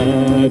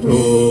battle.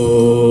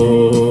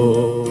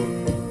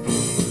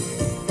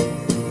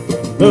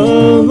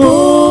 The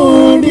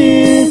Lord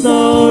is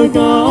our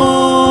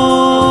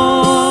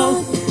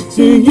God.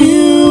 To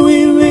you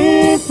we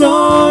lift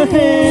our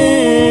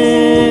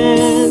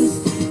hands.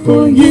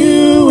 For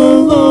you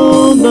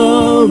alone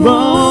the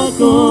rock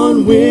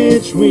on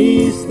which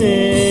we stand.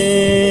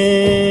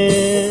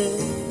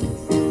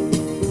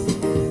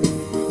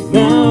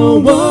 Now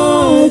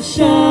what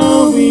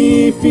shall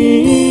we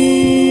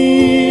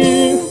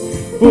fear?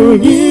 For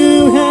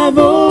you have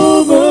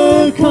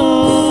overcome.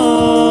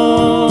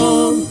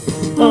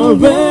 Our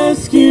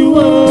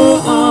rescuer,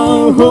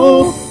 our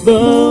hope,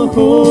 the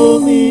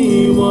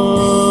Holy One.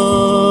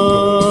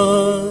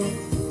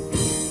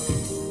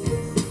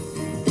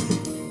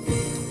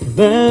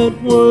 That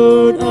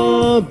word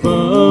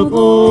above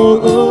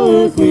all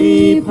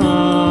earthly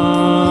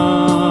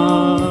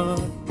power,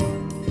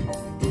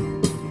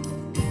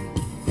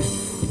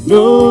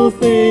 no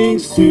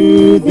thanks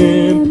to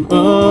them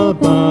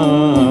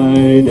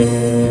abideth.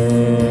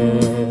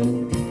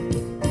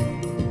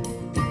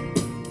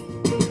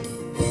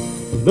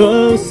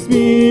 The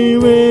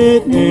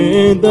Spirit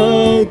and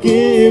the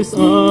gifts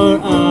are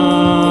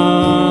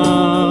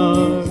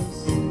ours.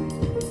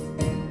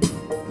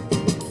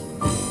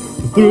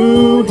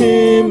 Through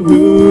Him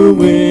who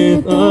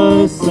with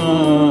us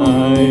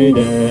sided.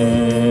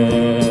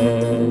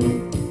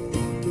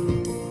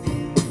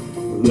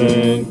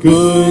 Let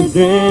goods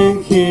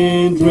and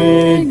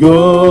kindred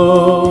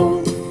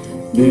go,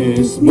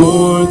 this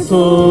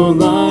mortal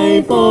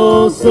life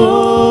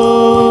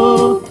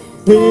also.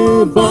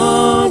 The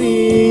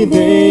body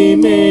they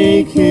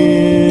may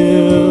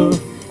kill,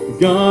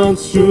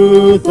 God's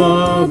truth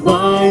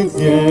abides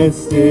yet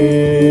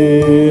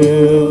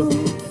still.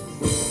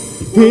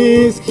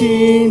 His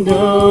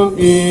kingdom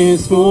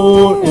is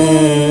forever.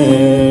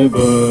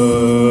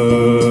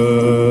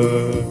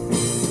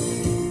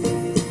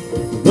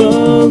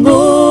 The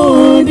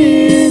Lord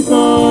is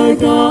our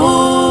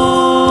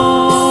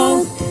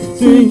God.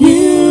 To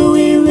you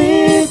we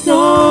lift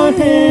our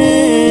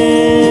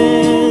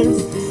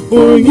hands.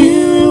 For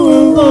you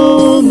alone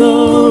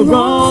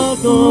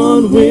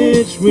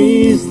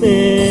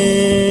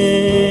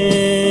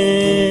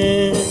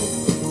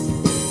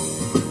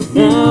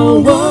Now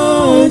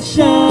what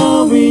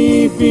shall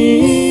we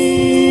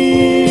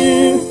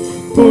fear?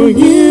 For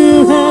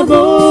you have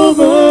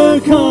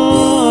overcome.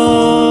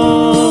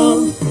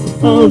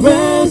 Our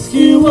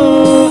rescuer,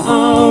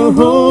 our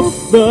hope,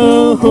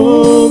 the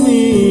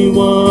Holy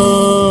One.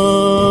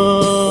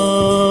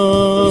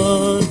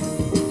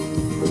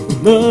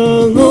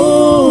 The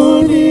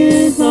Lord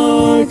is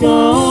our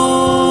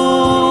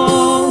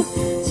God.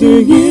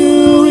 To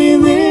you we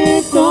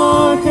lift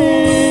our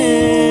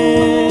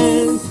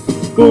hands.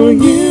 For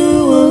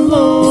you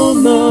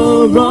alone,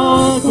 the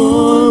rock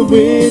on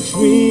which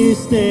we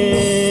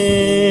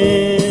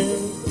stand.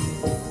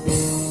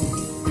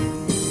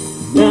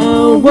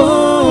 Now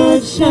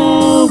what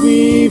shall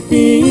we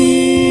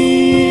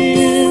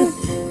fear?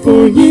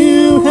 For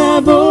you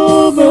have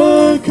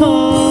overcome.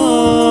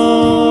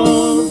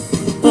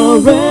 Our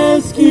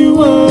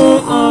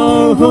rescuer,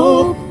 our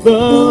hope,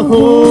 the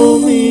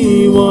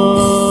Holy One.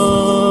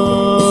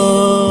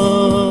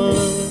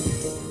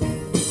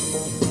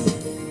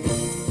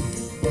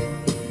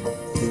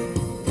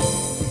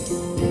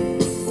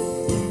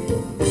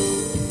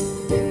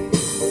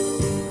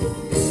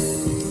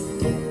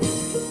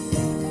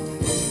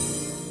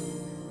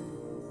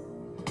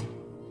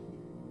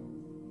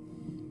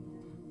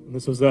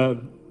 This was a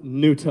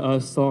new to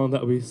us song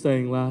that we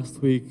sang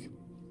last week.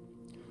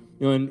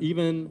 You know, and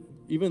even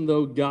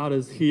though God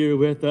is here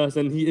with us,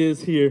 and He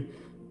is here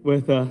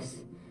with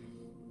us,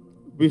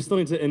 we still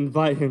need to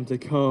invite Him to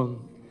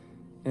come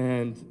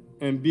and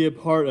be a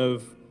part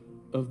of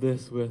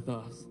this with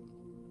us.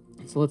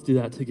 So let's do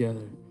that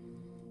together.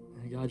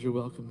 And God, you're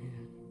welcome here.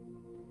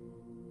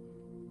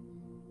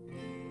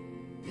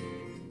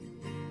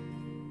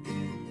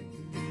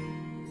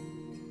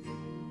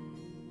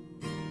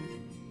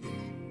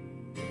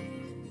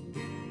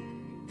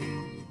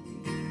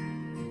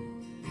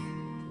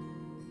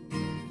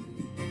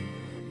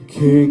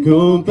 Can't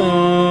go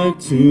back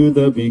to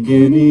the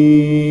beginning.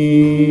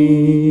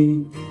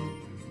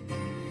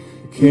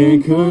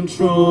 Can't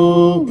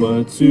control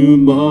what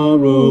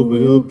tomorrow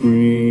will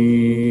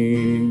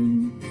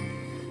bring.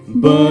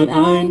 But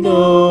I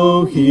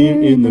know here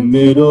in the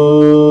middle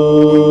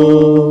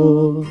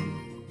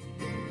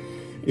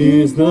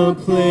is the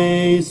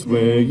place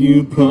where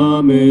you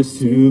promised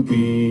to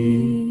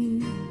be.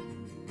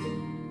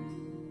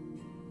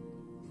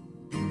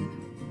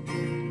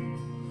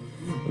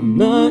 I'm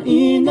not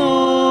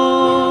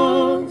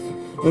enough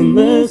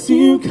unless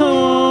you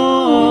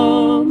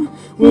come.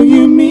 Will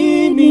you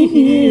meet me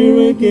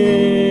here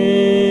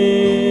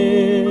again?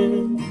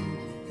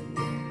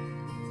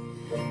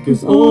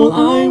 'Cause all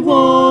I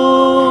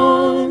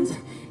want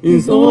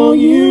is all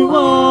you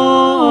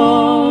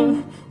are.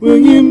 Will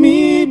you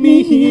meet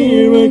me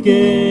here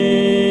again?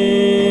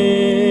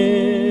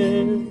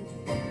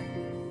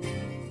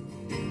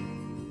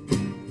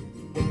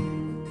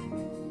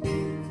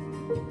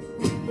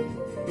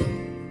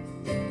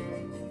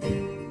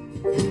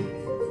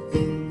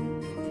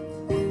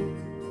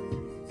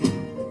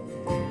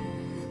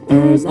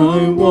 As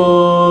I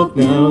walk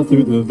now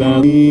through the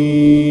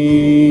valley,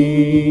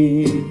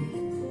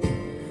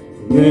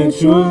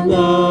 let your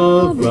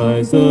love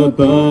rise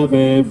above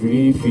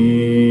every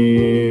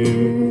fear.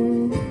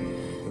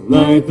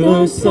 Like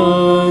the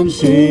sun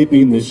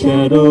shaping the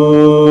shadow,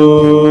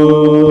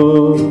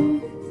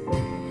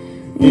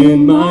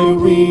 in my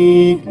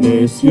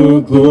weakness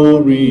your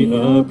glory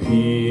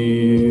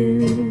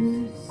appears.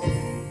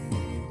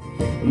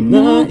 I'm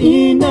not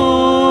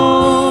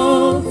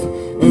enough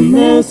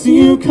unless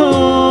you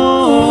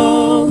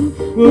come.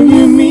 Will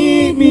you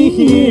meet me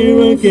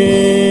here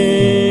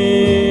again?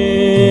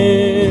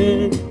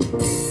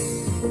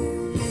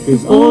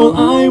 'Cause all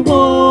I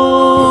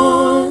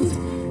want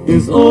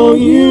is all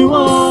you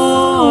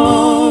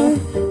are.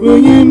 Will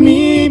you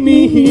meet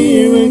me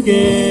here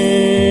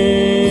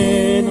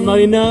again? I'm not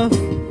enough.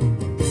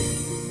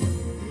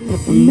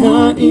 I'm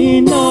not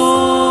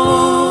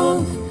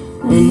enough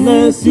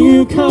unless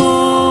you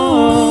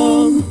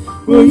come.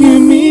 Will you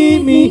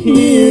meet me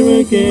here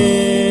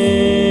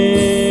again?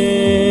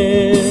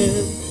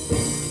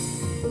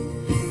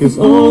 'Cause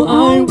all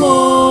I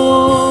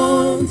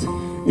want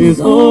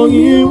is all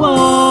you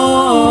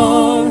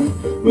are.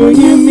 Will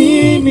you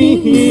meet me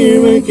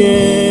here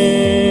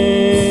again?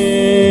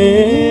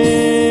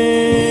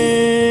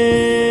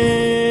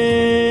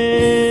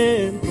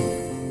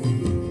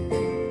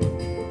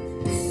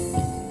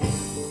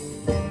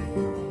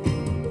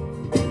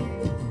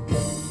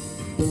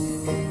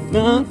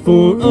 Not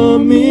for a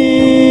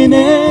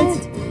minute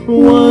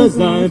was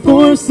I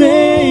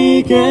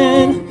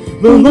forsaken.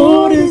 The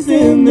Lord is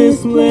in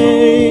this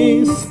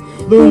place.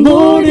 The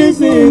Lord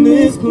is in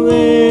this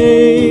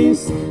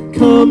place.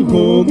 Come,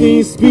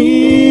 Holy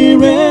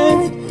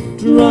Spirit,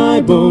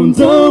 dry bones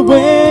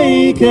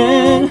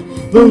awaken.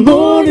 The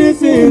Lord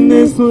is in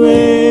this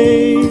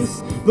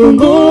place. The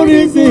Lord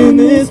is in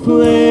this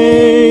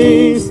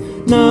place.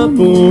 Not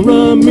for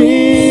a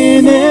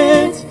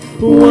minute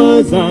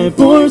was I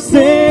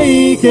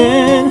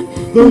forsaken.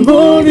 The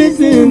Lord is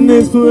in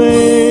this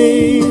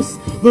place.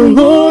 The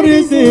Lord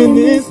is in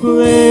this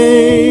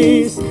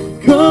place.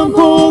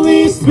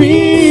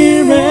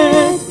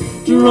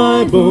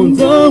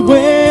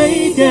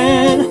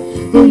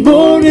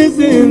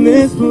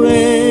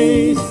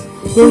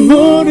 The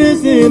Lord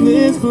is in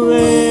this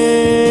place.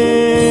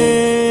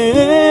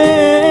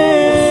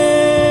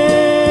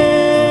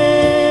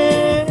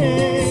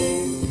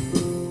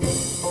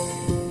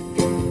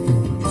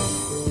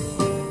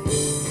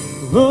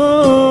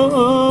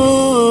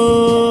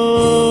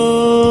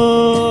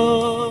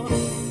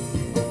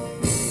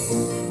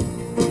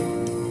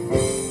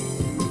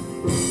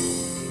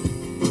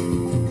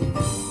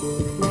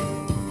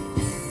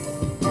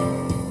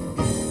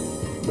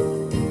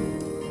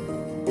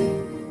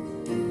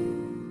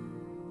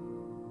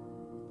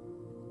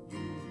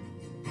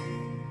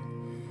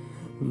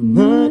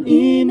 Not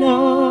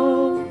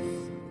enough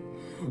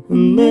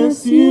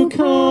unless you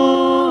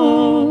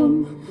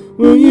come.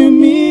 Will you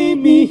meet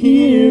me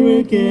here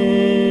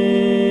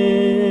again?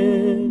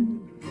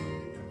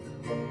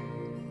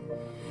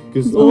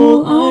 'Cause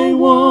all I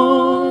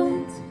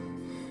want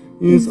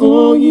is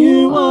all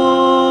you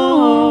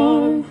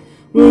are.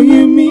 Will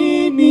you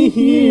meet me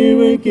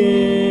here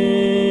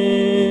again?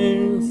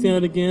 Say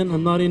it again.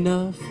 I'm not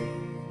enough.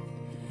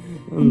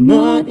 I'm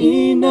not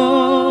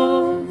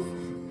enough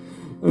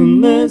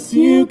unless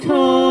you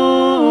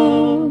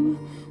come.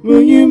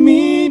 Will you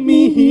meet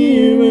me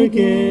here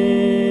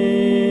again?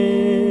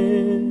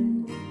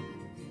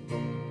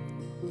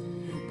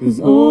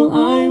 'Cause all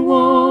I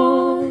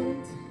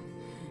want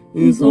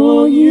is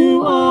all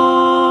you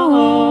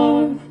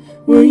are.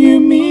 Will you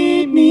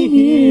meet me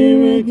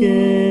here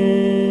again?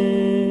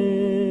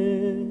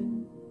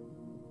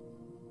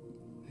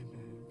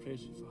 Amen.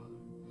 Praise you, Father.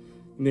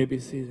 You may be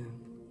seated.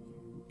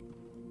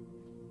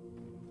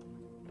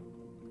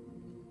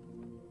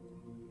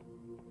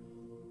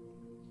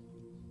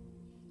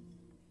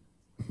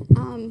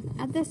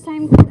 At this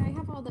time, could I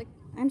have all the,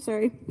 I'm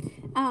sorry,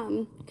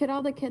 could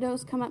all the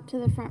kiddos come up to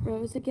the front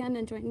rows again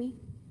and join me?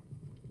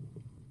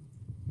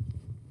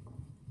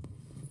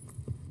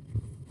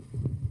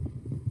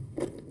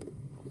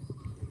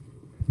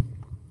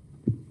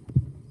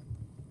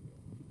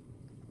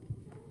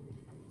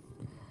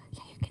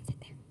 Yeah, you can sit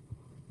there.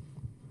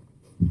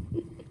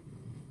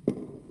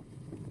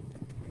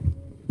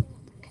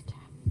 Good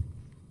job.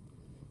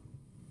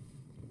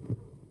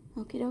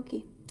 Okie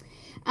dokie.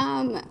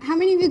 How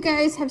many of you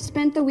guys have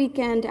spent the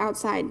weekend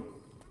outside?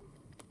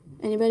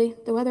 Anybody?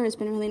 The weather has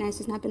been really nice.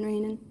 It's not been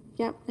raining.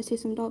 Yep, I see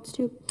some adults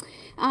too.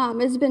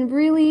 It's been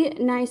really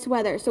nice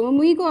weather. So when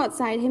we go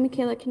outside, hey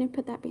Michaela, can you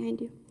put that behind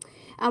you?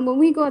 When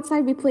we go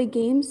outside, we play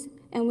games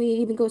and we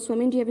even go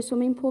swimming. Do you have a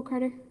swimming pool,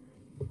 Carter?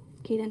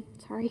 Kaden,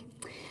 sorry.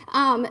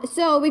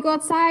 So we go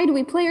outside,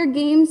 we play our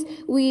games,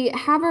 we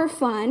have our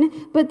fun,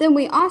 but then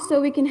we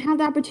can have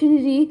the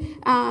opportunity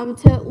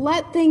to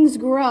let things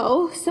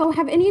grow. So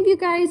have any of you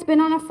guys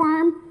been on a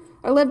farm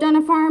or lived on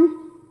a farm?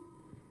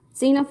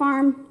 Seen a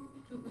farm?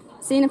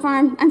 Seen a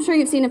farm? I'm sure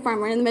you've seen a farm.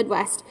 We're in the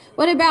Midwest.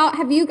 What about,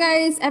 have you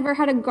guys ever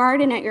had a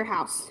garden at your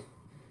house?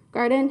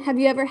 Garden? Have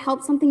you ever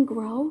helped something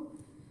grow?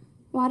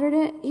 Watered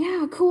it?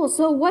 Yeah, cool.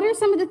 So what are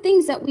some of the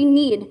things that we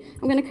need?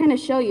 I'm going to kind of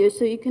show you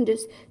so you can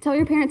just tell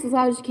your parents as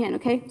loud as you can,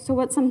 okay? So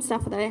what's some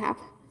stuff that I have?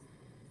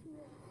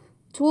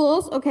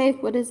 Tools. Okay,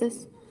 what is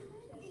this?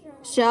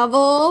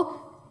 Shovel.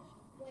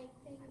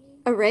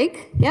 A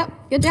rake. Yep,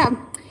 good job.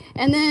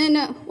 And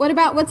then what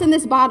about what's in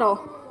this bottle?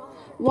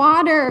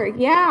 Water.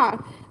 Yeah.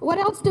 What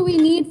else do we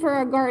need for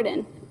our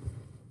garden?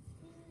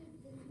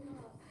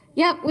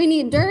 Yep, we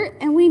need dirt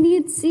and we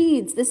need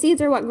seeds. The seeds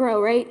are what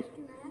grow, right?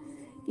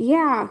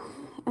 Yeah.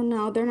 Oh,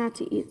 no, they're not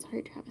to eat.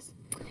 Sorry, Travis.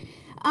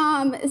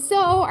 So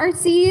our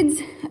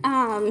seeds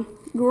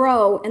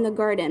grow in the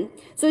garden.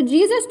 So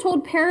Jesus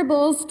told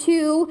parables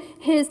to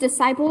his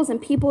disciples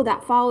and people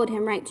that followed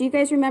him, right? Do you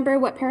guys remember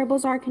what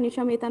parables are? Can you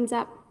show me a thumbs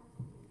up?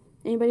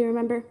 Anybody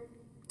remember?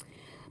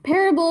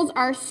 Parables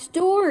are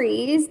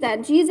stories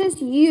that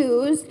Jesus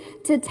used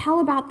to tell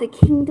about the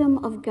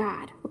kingdom of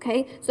God,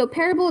 okay? So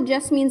parable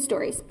just means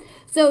stories.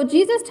 So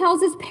Jesus tells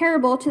this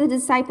parable to the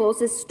disciples,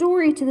 this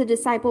story to the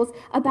disciples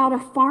about a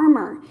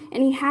farmer,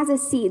 and he has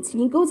his seeds,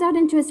 and he goes out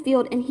into his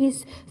field, and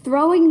he's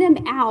throwing them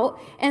out,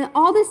 and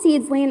all the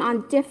seeds land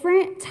on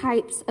different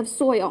types of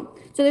soil.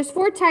 So there's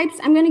 4 types.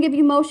 I'm going to give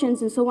you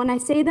motions, and so when I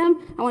say them,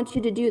 I want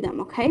you to do them,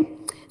 okay?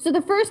 So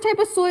the first type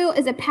of soil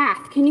is a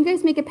path. Can you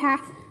guys make a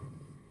path?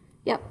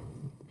 Yep.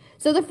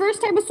 So the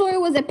first type of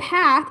soil was a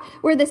path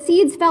where the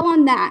seeds fell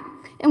on that.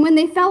 And when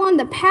they fell on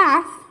the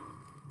path,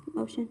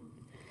 motion,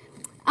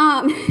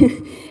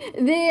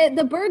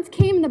 the birds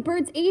came and the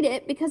birds ate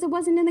it because it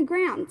wasn't in the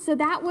ground. So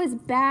that was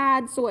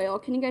bad soil.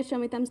 Can you guys show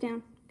me thumbs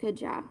down? Good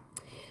job.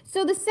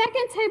 So the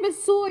second type of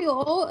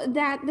soil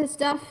that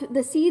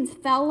the seeds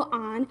fell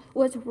on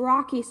was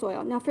rocky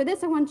soil. Now for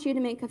this, I want you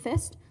to make a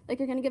fist, like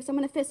you're going to give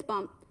someone a fist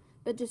bump,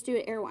 but just do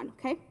it air one,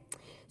 okay?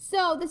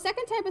 So the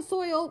second type of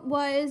soil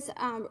was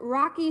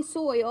rocky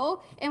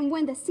soil, and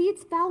when the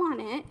seeds fell on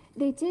it,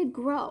 they did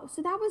grow.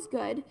 So that was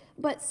good,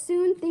 but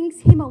soon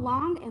things came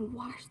along and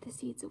washed the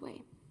seeds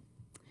away.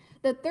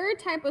 The third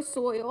type of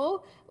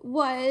soil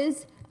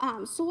was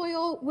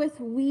soil with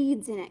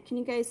weeds in it. Can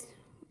you guys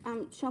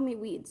show me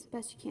weeds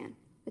best you can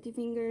with your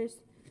fingers?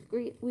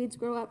 Weeds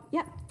grow up.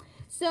 Yep.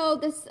 So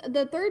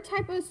the third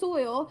type of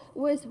soil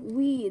was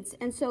weeds.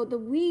 And so the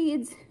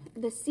weeds,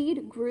 the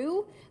seed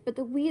grew, but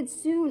the weeds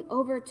soon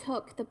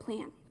overtook the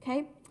plant,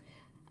 okay?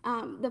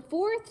 The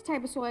fourth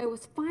type of soil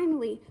was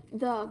finally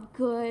the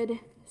good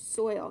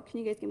soil. Can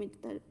you guys give me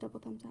the double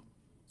thumbs up?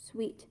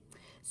 Sweet.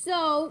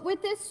 So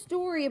with this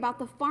story about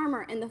the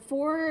farmer and the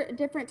four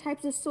different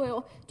types of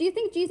soil, do you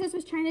think Jesus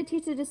was trying to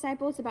teach the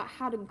disciples about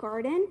how to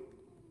garden?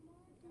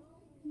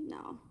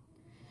 No.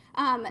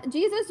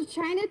 Jesus was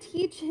trying to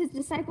teach his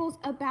disciples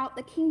about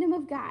the kingdom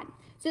of God.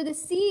 So the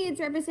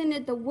seeds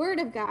represented the word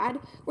of God,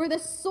 where the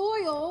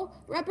soil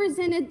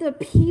represented the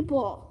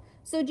people.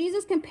 So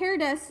Jesus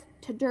compared us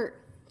to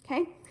dirt,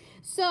 okay?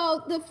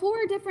 So the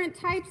four different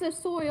types of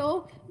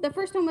soil, the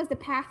first one was the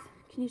path.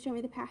 Can you show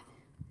me the path?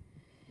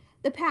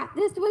 The path.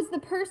 This was the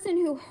person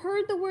who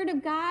heard the word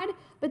of God,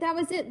 but that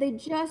was it. They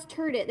just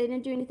heard it. They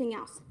didn't do anything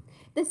else.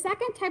 The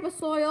second type of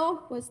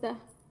soil was the,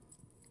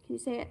 can you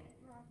say it?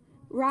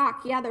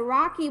 Rock. Yeah, the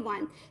rocky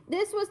one.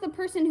 This was the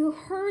person who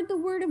heard the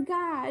word of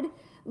God,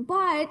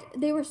 but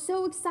they were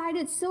so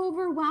excited, so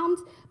overwhelmed,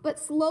 but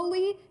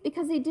slowly,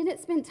 because they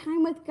didn't spend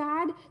time with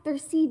God, their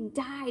seed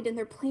died and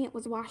their plant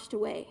was washed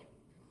away.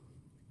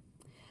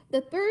 The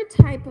third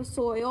type of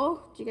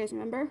soil, do you guys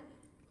remember?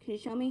 Can you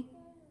show me?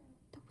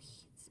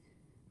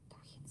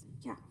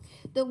 Yeah,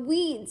 the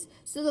weeds.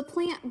 So the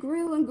plant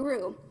grew and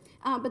grew,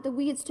 but the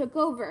weeds took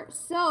over.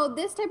 So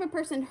this type of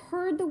person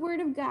heard the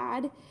word of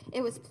God.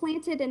 It was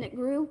planted and it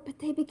grew, but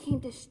they became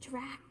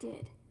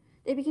distracted.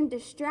 They became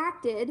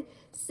distracted.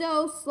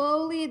 So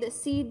slowly the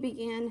seed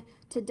began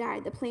to die.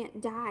 The plant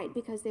died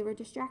because they were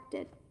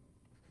distracted.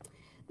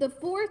 The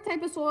fourth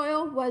type of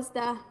soil was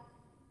the,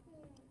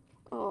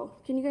 oh,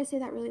 can you guys say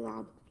that really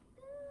loud?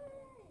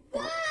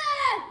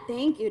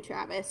 Thank you,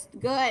 Travis.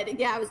 Good.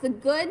 Yeah, it was the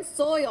good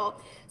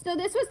soil. So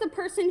this was the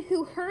person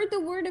who heard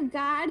the word of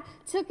God,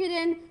 took it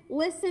in,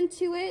 listened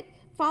to it,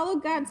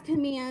 followed God's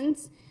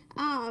commands,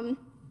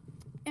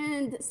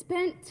 and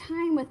spent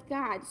time with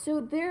God.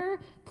 So their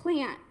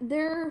plant,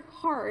 their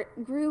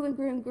heart grew and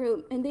grew and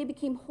grew, and they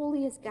became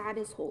holy as God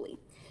is holy.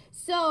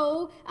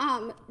 So,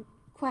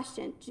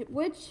 question,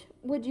 which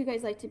would you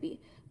guys like to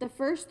be? The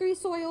first three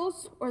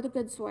soils or the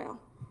good soil?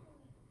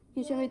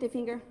 Can you show me with your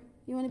finger?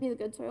 You want to be the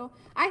good soil?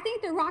 I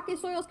think the rocky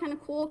soil is kind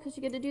of cool because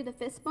you get to do the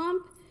fist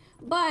bump,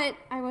 but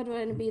I would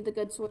want to be the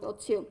good soil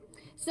too.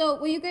 So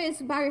will you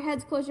guys bow your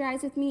heads, close your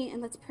eyes with me,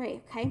 and let's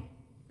pray, okay?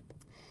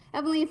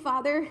 Heavenly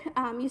Father,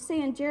 you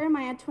say in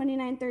Jeremiah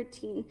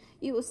 29:13,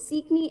 you will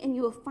seek me and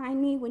you will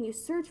find me when you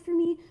search for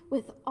me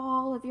with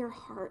all of your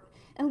heart.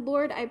 And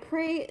Lord, I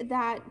pray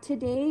that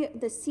today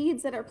the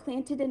seeds that are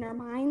planted in our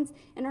minds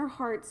and our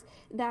hearts,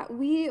 that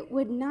we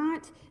would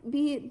not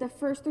be the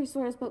first three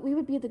soils, but we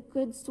would be the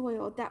good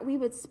soil, that we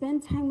would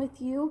spend time with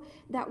you,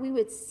 that we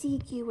would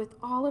seek you with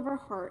all of our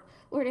heart.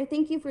 Lord, I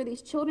thank you for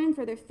these children,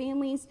 for their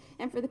families,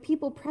 and for the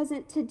people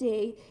present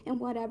today in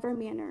whatever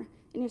manner.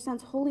 In your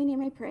son's holy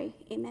name I pray,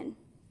 amen.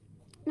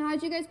 Now,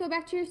 as you guys go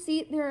back to your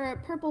seat, there are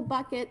purple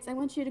buckets. I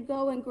want you to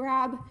go and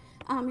grab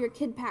your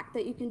kid pack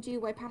that you can do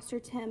while Pastor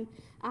Tim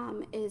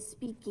is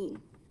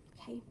speaking,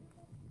 okay?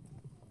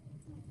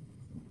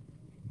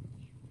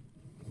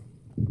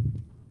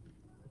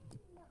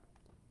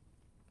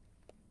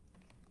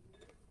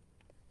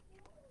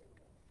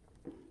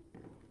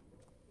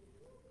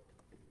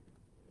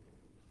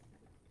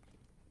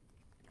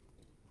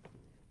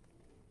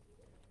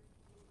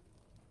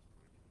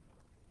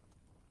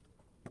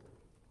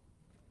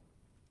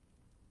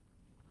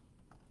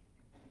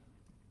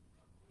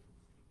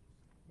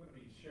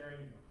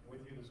 Sharing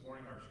with you this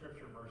morning our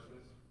scripture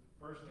verses.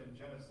 First in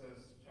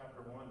Genesis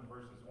chapter 1,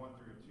 verses 1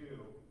 through 2.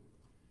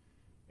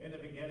 In the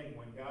beginning,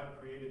 when God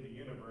created the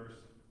universe,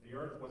 the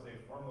earth was a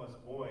formless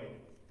void,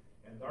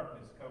 and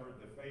darkness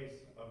covered the face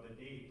of the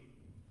deep,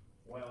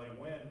 while a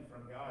wind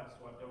from God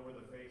swept over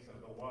the face of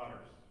the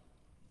waters.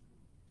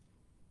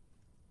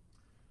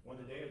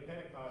 When the day of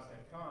Pentecost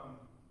had come,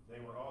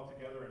 they were all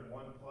together in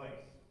one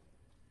place.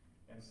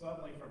 And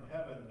suddenly from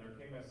heaven there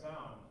came a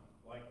sound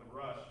like the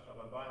rush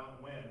of a violent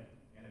wind,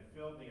 and it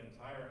filled the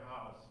entire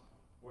house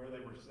where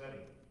they were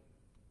sitting.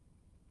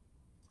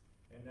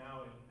 And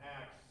now in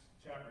Acts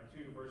chapter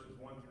 2, verses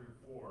 1 through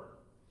 4,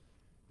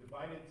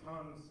 divided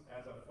tongues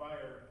as a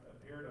fire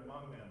appeared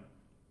among them,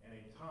 and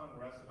a tongue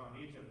rested on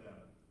each of them.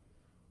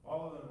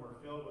 All of them were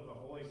filled with the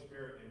Holy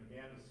Spirit and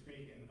began to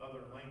speak in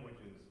other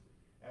languages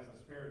as the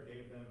Spirit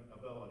gave them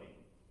ability.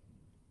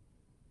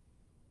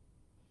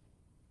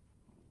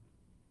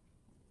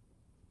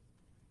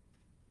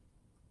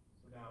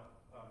 So now,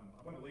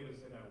 I'm going to lead us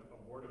in a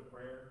word of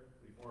prayer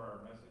before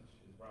our message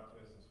is brought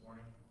to us this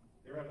morning.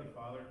 Dear Heavenly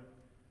Father,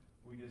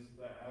 we just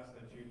ask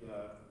that you'd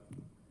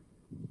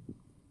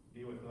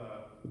be with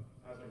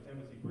Pastor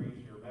Tim as he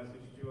brings your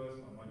message to us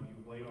on what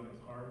you've laid on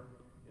his heart.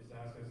 Just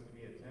ask us to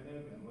be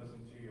attentive and listen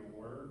to your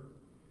word.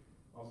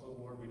 Also,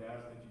 Lord, we'd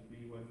ask that you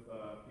be with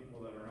people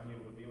that are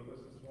unable to be with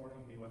us this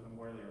morning. Be with them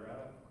where they're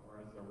at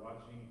or as they're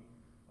watching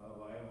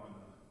live on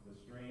the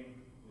stream.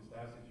 Just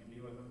ask that you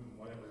be with them in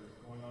whatever is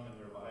going on in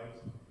their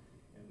lives.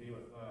 And be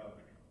with the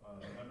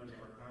members of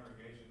our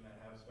congregation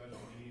that have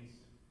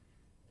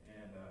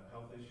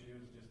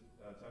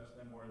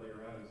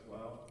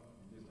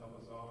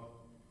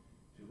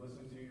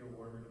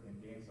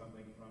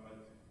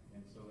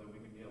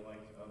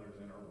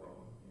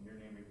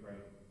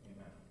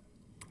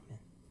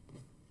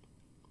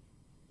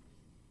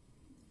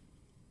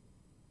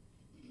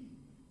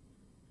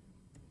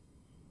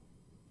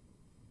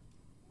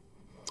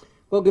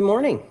Well, good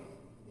morning.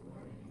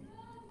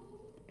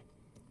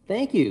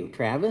 Thank you,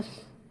 Travis.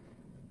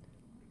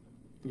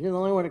 You're the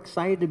only one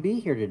excited to be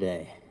here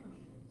today.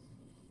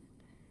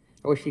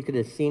 I wish you could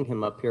have seen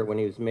him up here when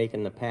he was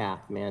making the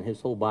path, man. His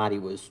whole body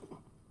was...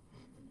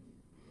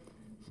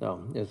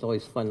 So it was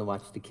always fun to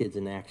watch the kids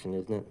in action,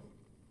 isn't it?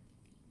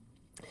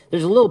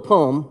 There's a little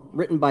poem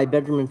written by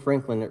Benjamin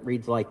Franklin that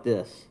reads like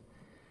this.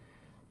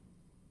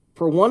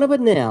 For want of a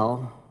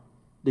nail,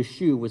 the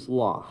shoe was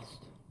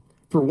lost.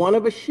 For want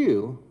of a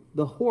shoe,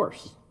 the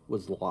horse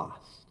was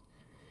lost.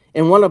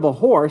 And want of a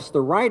horse,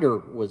 the rider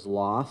was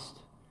lost.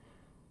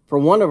 For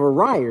want of a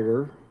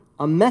rider,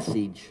 a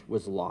message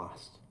was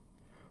lost.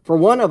 For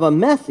want of a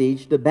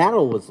message, the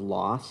battle was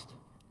lost.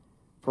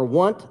 For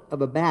want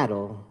of a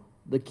battle,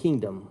 the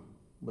kingdom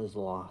was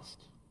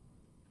lost.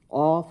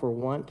 All for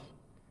want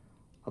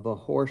of a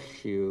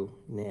horseshoe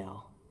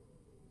nail.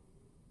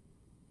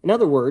 In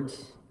other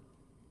words,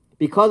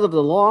 because of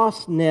the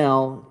lost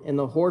nail in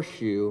the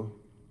horseshoe,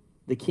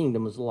 the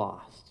kingdom is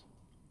lost.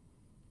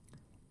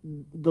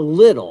 The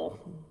little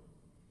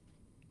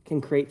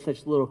can create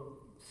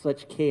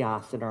such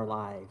chaos in our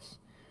lives.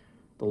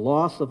 The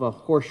loss of a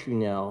horseshoe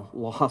nail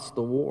lost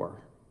the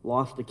war,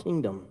 lost the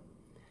kingdom.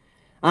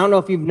 I don't know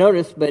if you've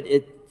noticed, but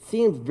it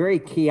seems very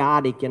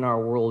chaotic in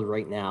our world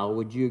right now.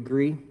 Would you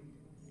agree?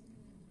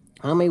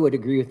 How many would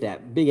agree with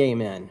that? Big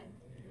amen.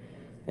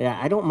 Yeah,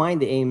 I don't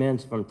mind the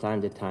amens from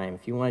time to time.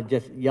 If you want to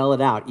just yell it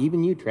out,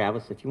 even you,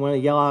 Travis, if you want to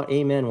yell out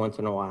amen once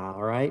in a while,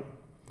 all right?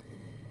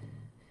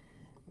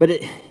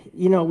 But,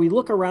 we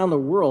look around the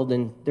world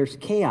and there's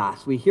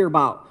chaos. We hear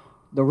about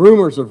the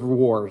rumors of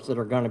wars that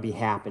are going to be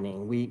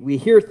happening. We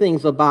hear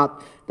things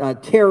about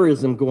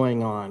terrorism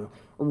going on,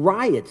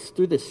 riots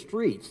through the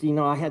streets.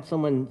 I had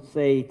someone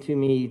say to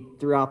me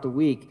throughout the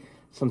week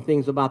some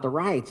things about the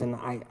riots, and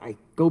I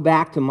go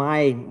back to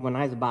when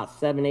I was about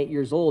 7, 8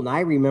 years old, and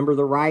I remember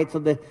the riots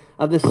of the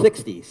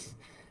 60s,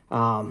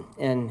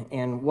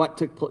 and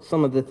what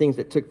some of the things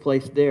that took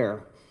place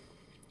there.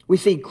 We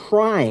see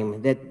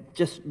crime that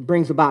just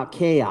brings about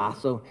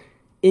chaos. So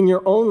in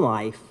your own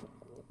life,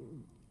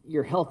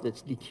 your health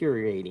that's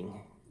deteriorating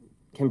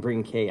can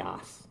bring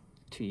chaos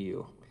to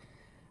you.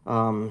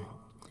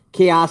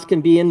 Chaos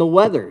can be in the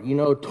weather.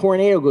 A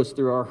tornado goes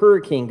through or a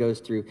hurricane goes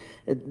through.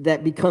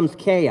 That becomes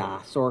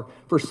chaos. Or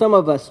for some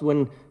of us,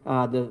 when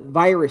the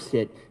virus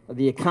hit,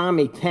 the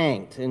economy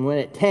tanked. And when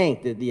it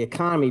tanked, the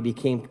economy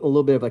became a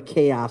little bit of a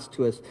chaos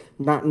to us,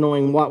 not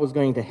knowing what was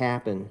going to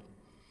happen.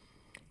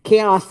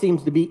 Chaos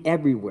seems to be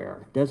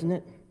everywhere, doesn't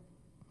it?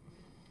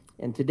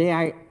 And today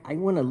I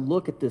want to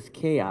look at this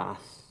chaos,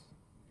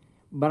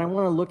 but I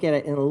want to look at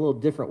it in a little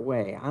different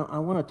way. I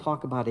want to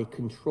talk about a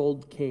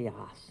controlled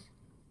chaos.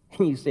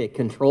 And you say,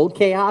 controlled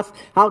chaos?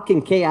 How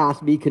can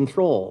chaos be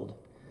controlled?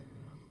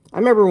 I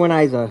remember when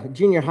I was a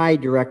junior high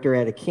director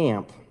at a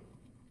camp,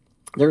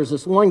 there was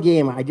this one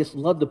game I just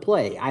loved to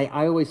play.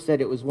 I always said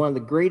it was one of the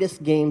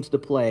greatest games to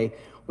play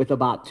with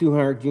about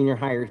 200 junior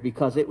hires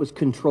because it was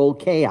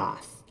controlled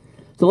chaos.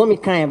 So let me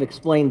kind of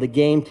explain the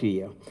game to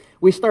you.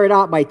 We started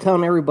out by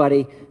telling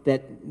everybody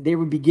that they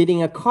would be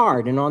getting a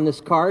card, and on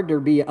this card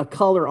there'd be a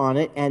color on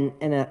it and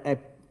a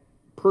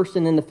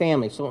person in the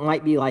family. So it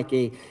might be like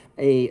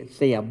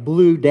say a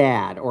blue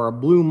dad or a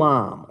blue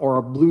mom or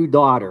a blue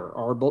daughter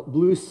or a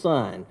blue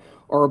son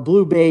or a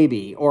blue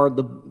baby or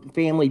the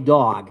family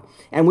dog.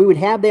 And we would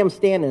have them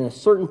stand in a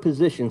certain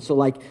position. So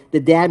like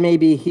the dad may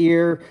be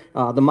here,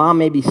 the mom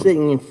may be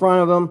sitting in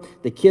front of them,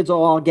 the kids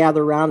will all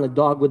gather around, the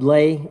dog would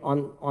lay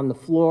on the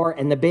floor,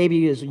 and the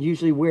baby is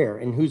usually where?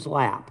 In whose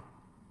lap?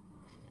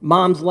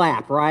 Mom's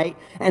lap, right?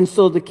 And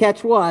so the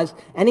catch was,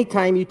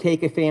 anytime you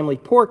take a family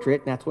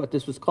portrait, that's what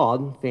this was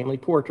called, family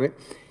portrait,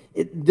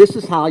 this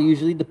is how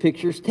usually the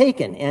picture's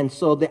taken. And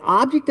so the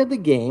object of the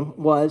game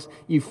was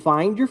you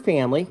find your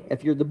family,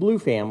 if you're the blue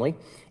family,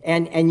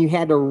 and you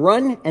had to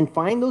run and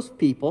find those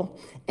people,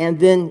 and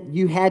then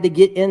you had to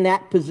get in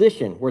that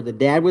position where the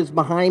dad was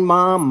behind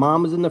mom,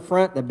 mom was in the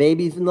front, the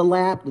baby's in the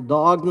lap, the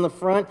dog's in the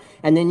front,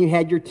 and then you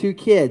had your two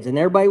kids, and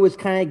everybody was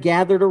kind of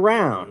gathered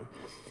around.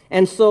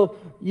 And so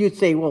you'd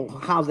say, well,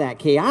 how's that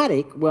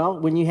chaotic? Well,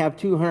 when you have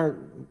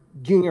 200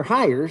 junior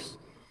hires,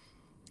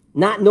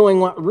 not knowing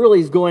what really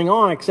is going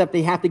on, except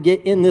they have to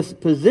get in this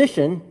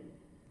position,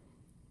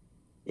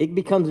 it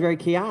becomes very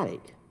chaotic.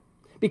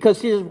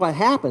 Because here's what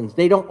happens.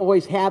 They don't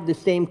always have the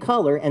same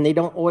color, and they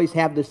don't always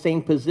have the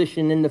same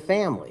position in the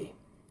family.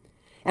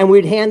 And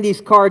we'd hand these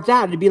cards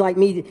out. It'd be like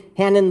me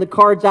handing the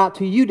cards out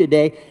to you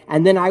today,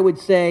 and then I would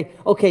say,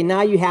 okay,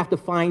 now you have to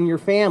find your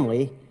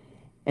family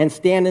and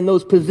stand in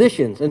those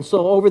positions. And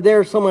so over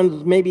there,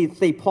 someone, maybe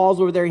say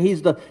Paul's over there,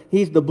 he's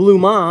the blue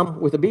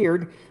mom with a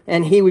beard,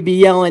 and he would be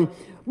yelling,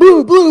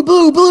 blue, blue,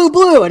 blue, blue,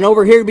 blue. And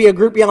over here would be a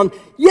group yelling,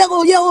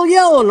 yellow, yellow,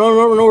 yellow. And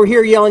over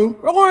here yelling,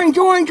 orange,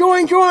 orange,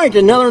 orange, orange.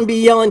 Another one would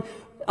be yelling,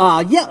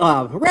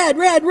 red,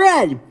 red,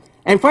 red.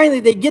 And finally,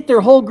 they get their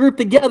whole group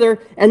together,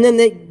 and then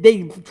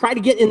they try to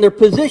get in their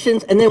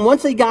positions. And then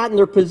once they got in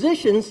their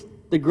positions,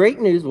 the great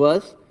news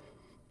was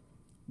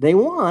they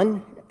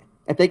won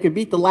if they could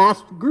beat the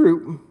last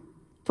group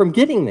from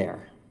getting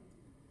there.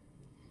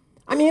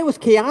 I mean, it was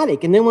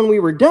chaotic. And then when we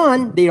were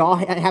done, they'd all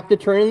have to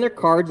turn in their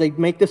cards. They'd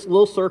make this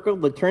little circle,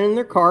 they'd turn in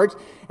their cards.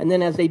 And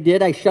then as they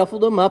did, I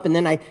shuffled them up. And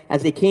then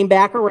as they came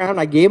back around,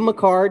 I gave them a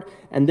card.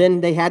 And then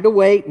they had to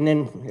wait. And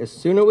then as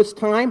soon as it was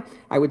time,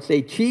 I would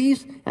say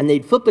cheese. And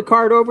they'd flip the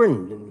card over.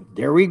 And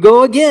there we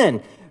go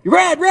again.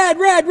 Red, red,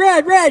 red,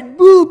 red, red,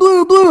 blue,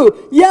 blue,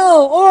 blue,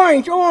 yellow,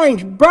 orange,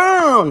 orange,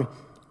 brown.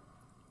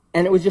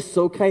 And it was just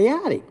so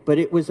chaotic, but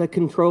it was a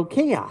controlled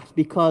chaos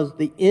because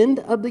the end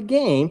of the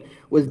game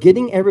was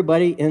getting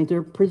everybody in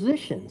their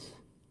positions.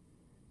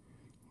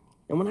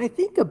 And when I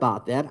think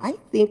about that, I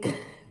think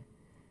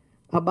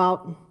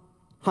about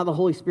how the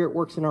Holy Spirit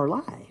works in our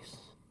lives.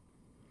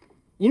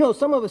 You know,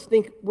 some of us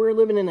think we're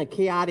living in a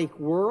chaotic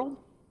world,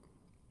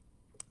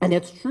 and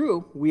it's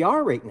true, we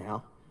are right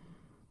now,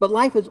 but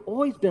life has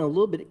always been a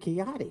little bit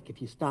chaotic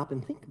if you stop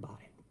and think about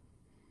it.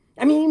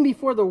 I mean, even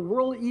before the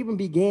world even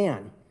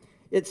began,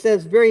 it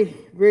says very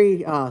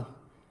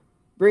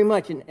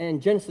much in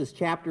Genesis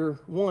chapter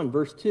 1,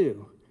 verse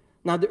 2.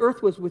 Now the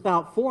earth was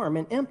without form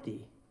and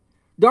empty.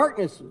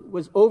 Darkness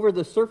was over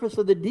the surface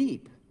of the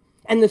deep,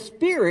 and the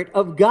Spirit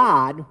of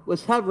God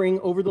was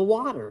hovering over the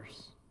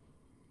waters.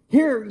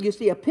 Here you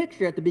see a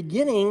picture at the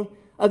beginning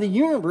of the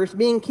universe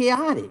being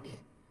chaotic.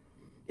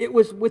 It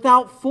was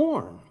without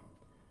form.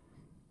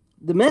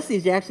 The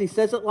Message actually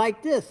says it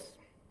like this.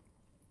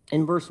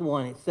 In verse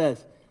 1, it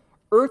says,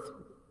 earth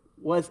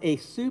was a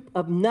soup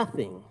of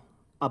nothing,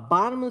 a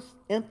bottomless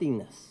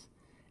emptiness,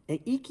 an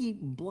inky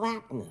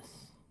blackness.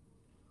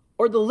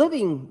 Or the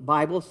Living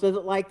Bible says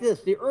it like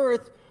this: the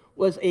earth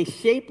was a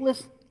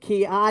shapeless,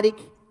 chaotic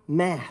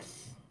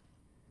mass.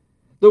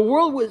 The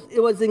world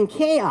was in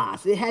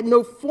chaos. It had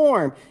no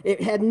form.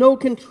 It had no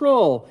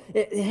control.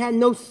 It had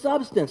no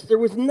substance. There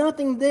was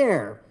nothing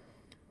there.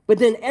 But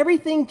then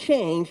everything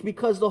changed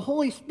because the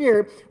Holy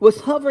Spirit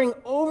was hovering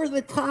over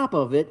the top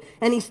of it,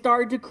 and he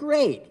started to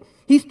create.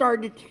 He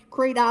started to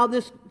create out of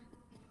this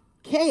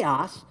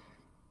chaos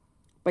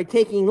by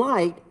taking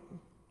light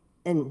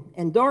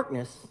and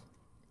darkness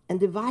and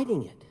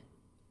dividing it.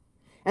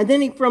 And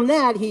then from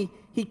that, he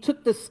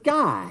took the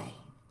sky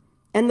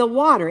and the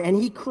water,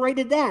 and he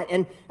created that.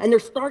 And there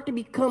started to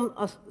become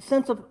a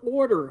sense of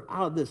order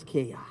out of this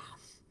chaos.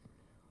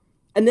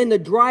 And then the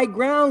dry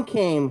ground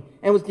came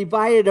and was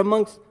divided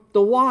amongst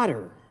the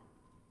water.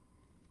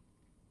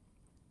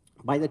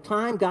 By the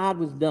time God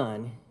was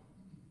done,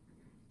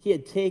 he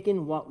had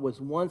taken what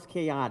was once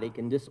chaotic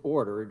and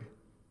disordered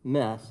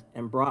mess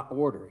and brought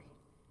order.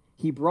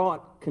 He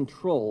brought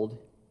controlled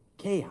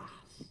chaos.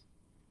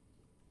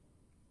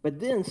 But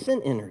then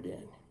sin entered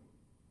in.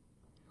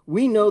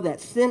 We know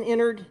that sin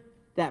entered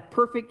that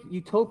perfect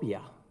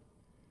utopia.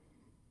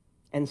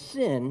 And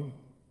sin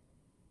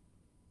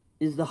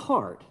is the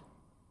heart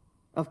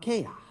of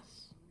chaos.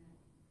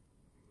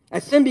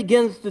 As sin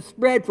begins to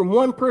spread from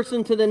one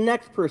person to the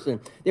next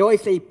person, they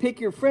always say pick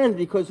your friends,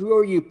 because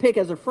whoever you pick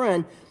as a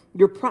friend,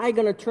 you're probably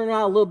going to turn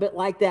out a little bit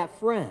like that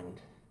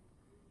friend.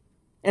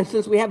 And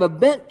since we have a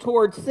bent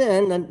towards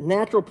sin, the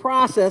natural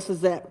process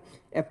is that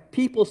if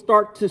people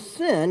start to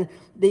sin,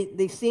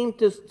 they seem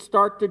to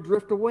start to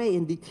drift away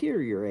and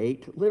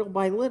deteriorate little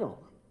by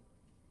little.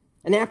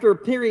 And after a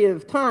period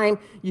of time,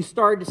 you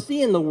started to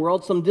see in the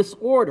world some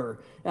disorder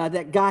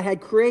that God had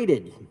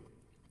created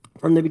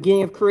from the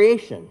beginning of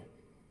creation.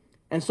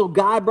 And so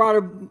God brought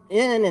him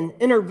in and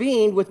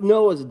intervened with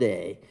Noah's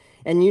day.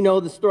 And you know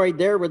the story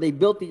there where they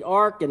built the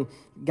ark, and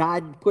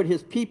God put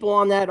his people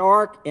on that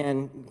ark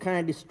and kind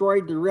of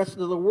destroyed the rest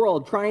of the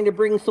world, trying to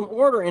bring some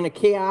order in a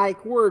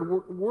chaotic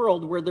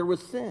world where there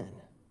was sin.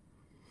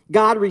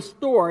 God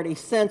restored a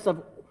sense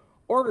of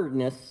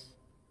orderedness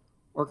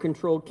or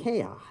controlled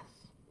chaos.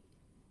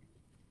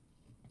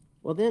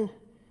 Well then,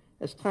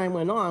 as time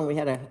went on, we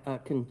had a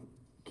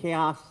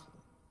chaos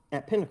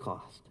at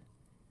Pentecost.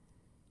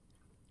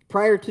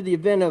 Prior to the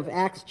event of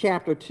Acts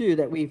chapter 2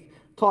 that we've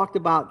talked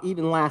about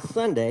even last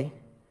Sunday,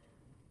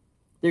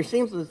 there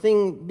seems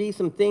to be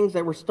some things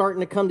that were starting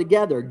to come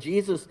together.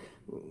 Jesus,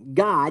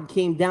 God,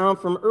 came down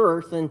from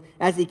earth, and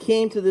as he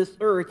came to this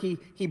earth,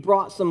 he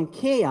brought some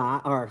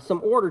chaos, or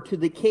some order to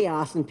the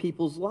chaos in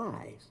people's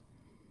lives.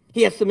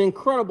 He has some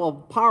incredible,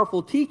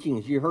 powerful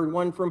teachings. You heard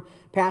one from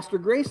Pastor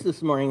Grace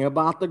this morning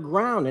about the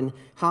ground and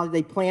how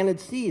they planted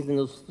seeds, and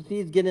those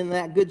seeds get in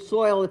that good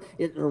soil,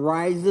 it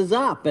rises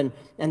up, and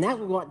that's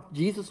what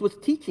Jesus was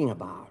teaching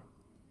about.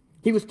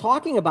 He was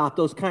talking about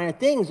those kind of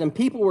things, and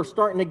people were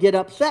starting to get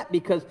upset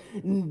because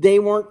they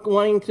weren't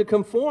wanting to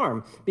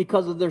conform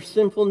because of their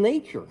sinful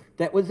nature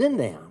that was in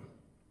them.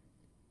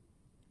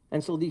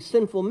 And so these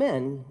sinful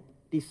men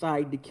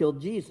decided to kill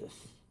Jesus.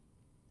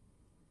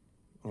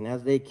 And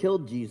as they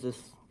killed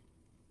Jesus,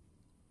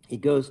 he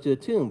goes to a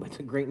tomb. But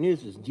the great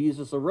news is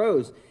Jesus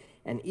arose.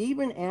 And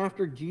even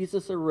after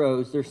Jesus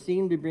arose, there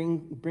seemed to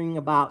bring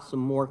about some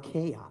more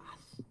chaos.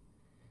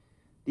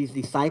 These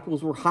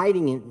disciples were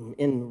hiding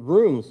in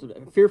rooms,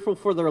 fearful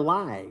for their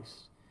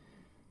lives.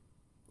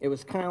 It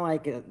was kind of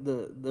like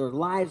their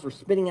lives were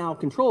spinning out of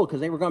control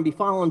because they were going to be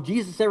following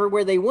Jesus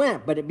everywhere they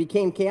went. But it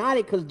became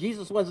chaotic because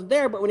Jesus wasn't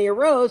there. But when he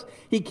arose,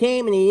 he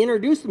came and he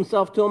introduced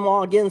himself to them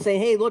all again,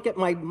 saying, hey, look at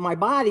my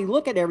body,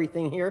 look at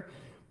everything here.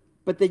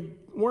 But they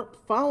weren't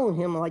following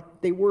him like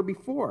they were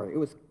before. It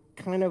was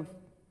kind of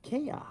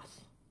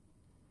chaos.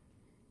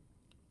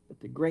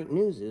 But the great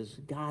news is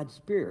God's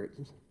Spirit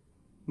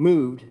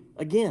moved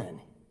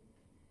again.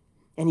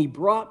 And he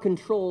brought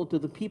control to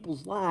the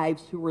people's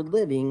lives who were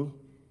living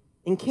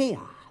in chaos.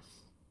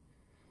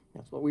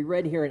 That's what we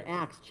read here in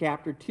Acts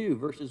chapter 2,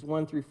 verses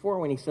 1 through 4,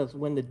 when he says,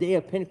 when the day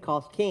of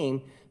Pentecost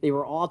came, they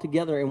were all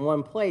together in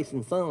one place,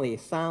 and suddenly a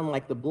sound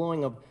like the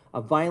blowing of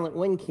a violent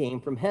wind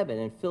came from heaven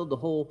and filled the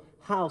whole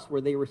house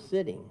where they were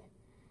sitting.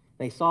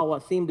 They saw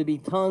what seemed to be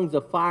tongues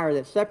of fire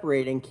that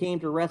separated and came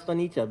to rest on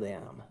each of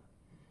them.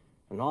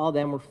 And all of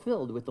them were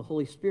filled with the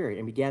Holy Spirit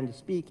and began to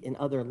speak in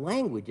other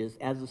languages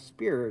as the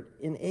Spirit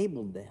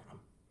enabled them.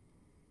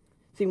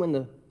 See, when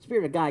the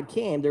Spirit of God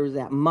came, there was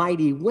that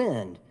mighty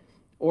wind,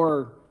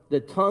 or the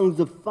tongues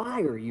of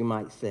fire, you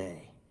might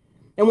say.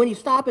 And when you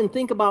stop and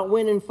think about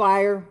wind and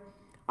fire,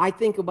 I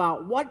think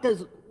about what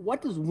does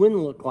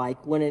wind look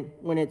like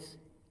when it's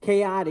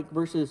chaotic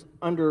versus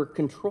under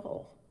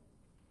control?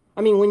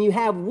 I mean, when you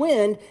have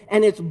wind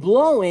and it's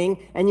blowing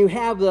and you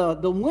have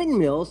the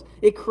windmills,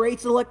 it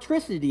creates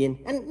electricity.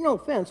 And no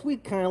offense, we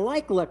kind of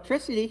like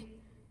electricity,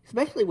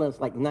 especially when it's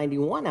like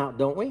 91 out,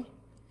 don't we?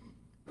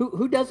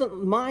 Who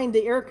doesn't mind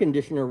the air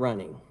conditioner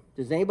running?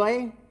 Does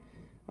anybody?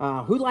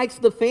 Who likes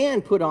the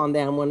fan put on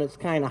them when it's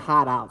kind of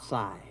hot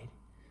outside?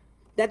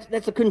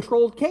 That's a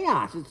controlled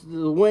chaos.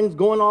 The wind's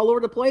going all over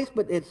the place,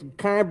 but it's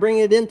kind of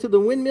bringing it into the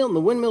windmill, and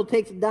the windmill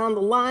takes it down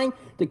the line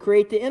to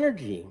create the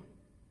energy.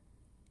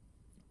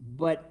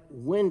 But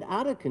wind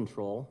out of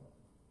control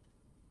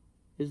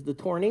is the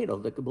tornado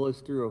that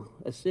blows through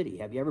a city.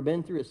 Have you ever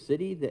been through a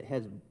city that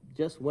has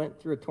just went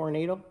through a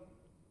tornado?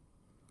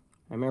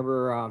 I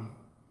remember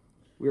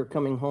we were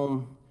coming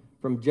home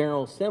from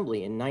General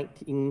Assembly in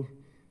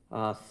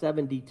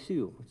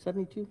 1972,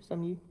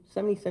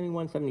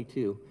 71,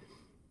 72.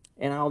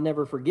 And I'll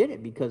never forget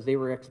it because they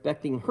were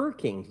expecting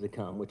hurricanes to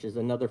come, which is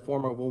another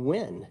form of a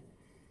wind.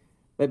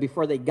 But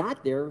before they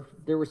got there,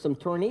 there were some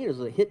tornadoes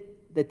that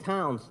hit the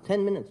towns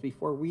 10 minutes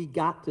before we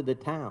got to the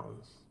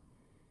towns.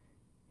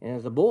 And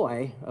as a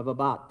boy of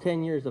about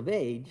 10 years of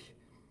age,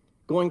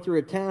 going through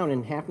a town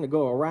and having to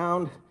go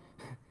around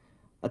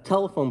a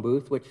telephone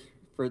booth, which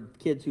for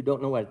kids who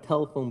don't know what a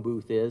telephone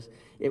booth is,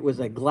 it was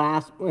a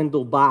glass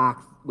window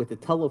box with a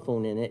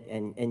telephone in it,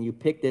 and you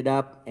picked it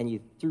up and you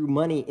threw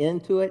money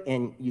into it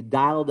and you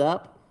dialed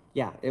up.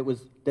 Yeah, it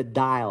was the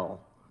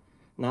dial,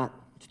 not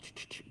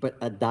but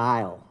a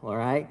dial, all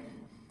right?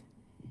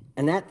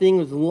 And that thing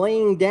was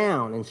laying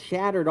down and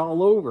shattered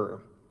all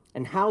over,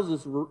 and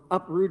houses were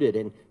uprooted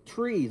and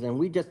trees, and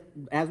we just,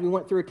 as we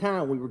went through a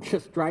town, we were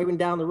just driving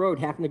down the road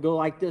having to go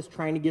like this,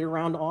 trying to get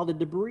around all the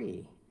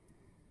debris.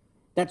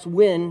 That's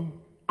wind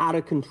out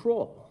of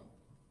control.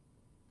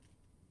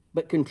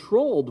 But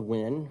controlled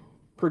wind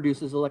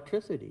produces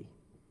electricity.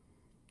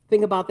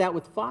 Think about that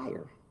with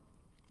fire.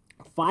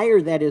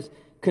 Fire that is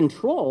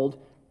controlled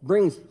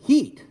brings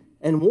heat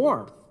and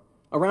warmth.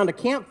 Around a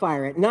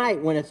campfire at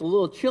night when it's a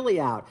little chilly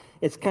out,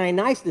 it's kind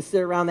of nice to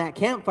sit around that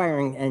campfire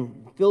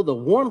and feel the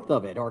warmth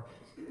of it. Or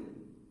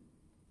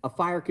a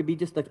fire could be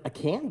just a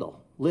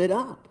candle lit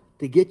up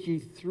to get you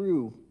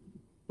through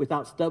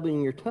without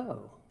stubbing your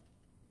toe.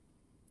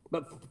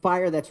 But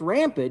fire that's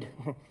rampant,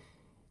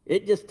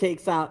 it just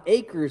takes out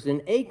acres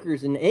and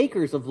acres and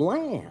acres of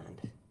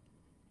land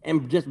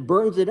and just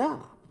burns it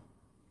up.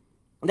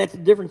 And that's the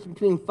difference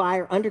between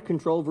fire under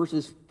control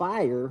versus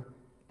fire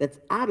that's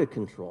out of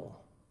control.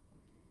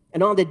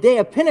 And on the day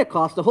of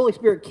Pentecost, the Holy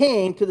Spirit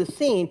came to the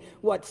scene,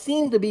 what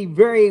seemed to be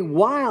very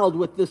wild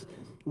with this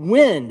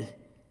wind,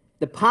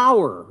 the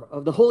power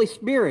of the Holy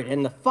Spirit,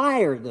 and the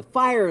fire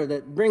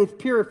that brings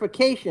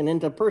purification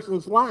into a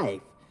person's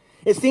life.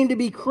 It seemed to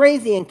be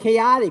crazy and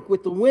chaotic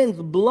with the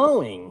winds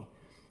blowing,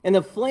 and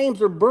the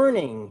flames are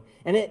burning,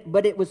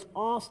 but it was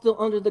all still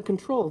under the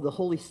control of the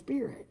Holy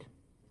Spirit.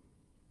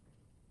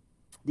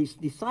 These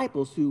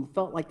disciples who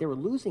felt like they were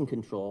losing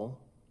control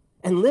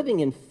and living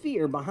in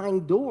fear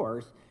behind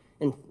doors,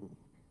 and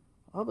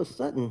all of a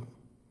sudden,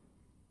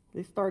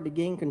 they started to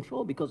gain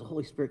control because the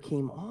Holy Spirit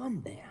came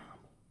on them.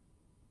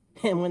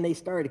 And when they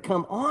started to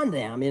come on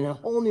them in a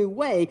whole new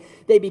way,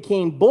 they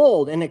became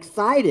bold and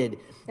excited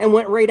and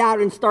went right out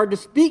and started to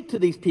speak to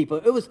these people.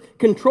 It was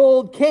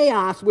controlled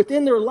chaos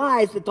within their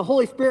lives that the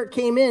Holy Spirit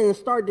came in and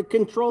started to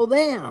control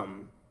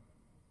them.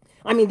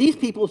 I mean, these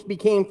people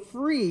became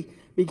free,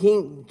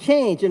 became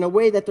changed in a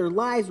way that their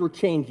lives were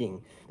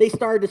changing. They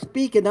started to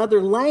speak in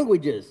other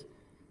languages.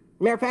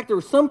 Matter of fact, there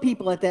were some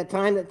people at that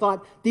time that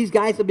thought these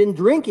guys had been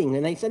drinking.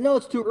 And they said, no,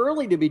 it's too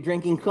early to be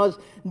drinking because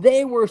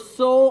they were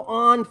so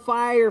on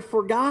fire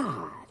for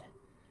God.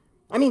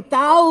 I mean,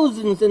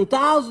 thousands and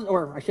thousands,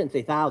 or I shouldn't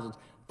say thousands,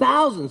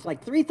 thousands,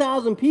 like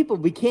 3,000 people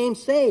became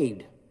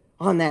saved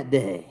on that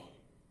day.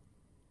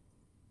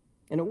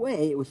 In a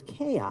way, it was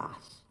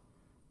chaos,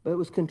 but it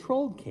was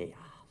controlled chaos.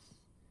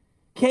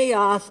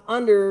 chaos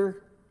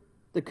under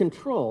the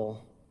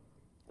control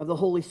of the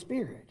Holy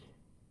Spirit.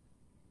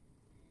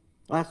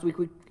 Last week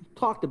we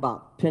talked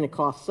about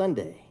Pentecost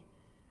Sunday,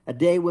 a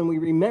day when we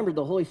remembered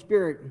the Holy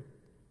Spirit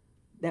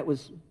that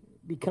was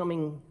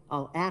becoming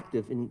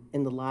active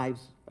in the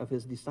lives of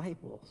his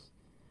disciples.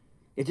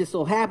 It just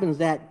so happens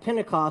that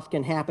Pentecost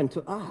can happen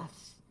to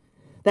us.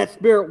 That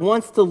Spirit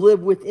wants to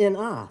live within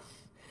us.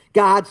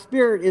 God's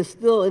Spirit is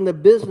still in the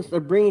business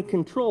of bringing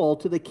control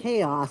to the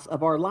chaos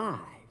of our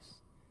lives.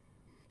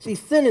 See,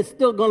 sin is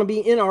still going to be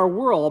in our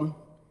world,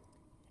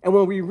 and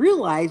when we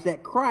realize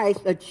that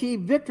Christ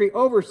achieved victory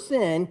over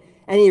sin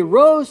and he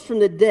rose from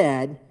the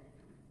dead,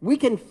 we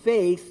can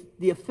face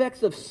the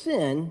effects of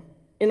sin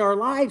in our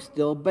lives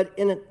still, but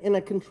in a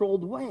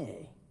controlled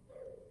way.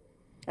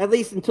 At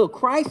least until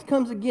Christ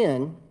comes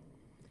again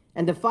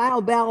and the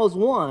final battle is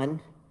won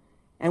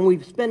and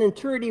we've spent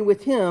eternity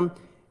with him,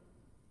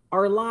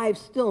 our lives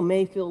still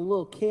may feel a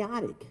little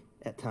chaotic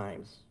at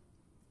times.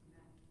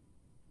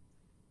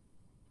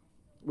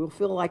 We'll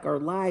feel like our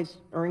lives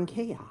are in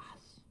chaos.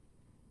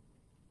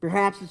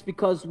 Perhaps it's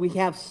because we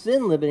have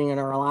sin living in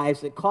our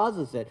lives that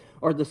causes it,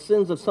 or the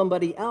sins of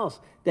somebody else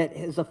that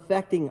is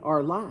affecting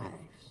our lives.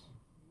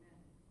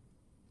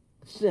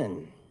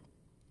 Sin.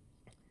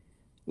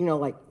 You know,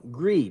 like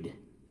greed.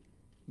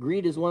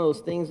 Greed is one of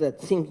those things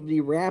that seems to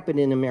be rampant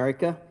in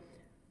America.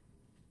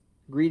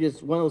 Greed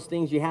is one of those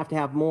things you have to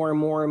have more and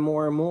more and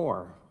more and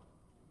more.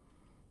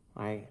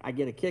 I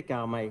get a kick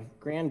out of my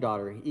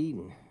granddaughter,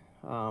 Eden.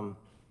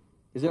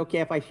 Is it okay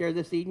if I share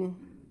this, Eden?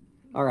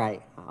 All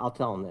right, I'll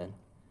tell him then.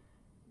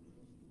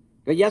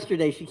 But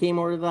yesterday, she came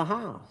over to the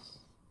house.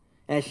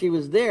 As she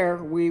was there,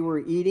 we were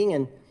eating,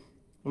 and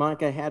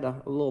Monica had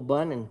a little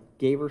bun and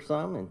gave her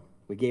some, and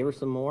we gave her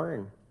some more,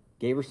 and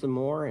gave her some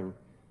more, and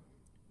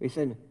we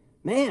said,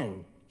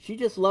 man, she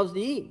just loves to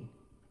eat.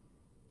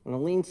 And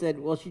Aline said,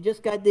 well, she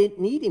just got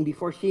done eating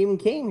before she even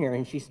came here,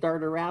 and she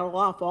started to rattle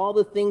off all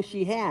the things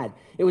she had.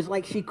 It was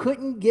like she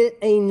couldn't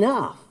get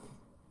enough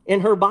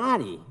in her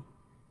body.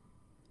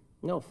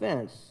 No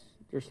offense,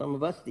 there's some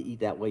of us that eat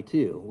that way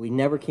too. We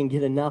never can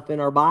get enough in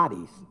our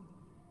bodies.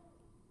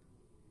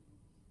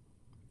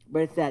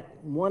 But it's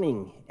that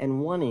wanting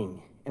and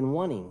wanting and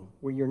wanting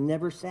where you're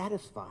never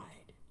satisfied.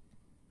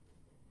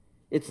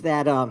 It's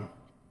that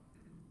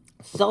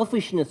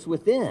selfishness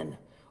within,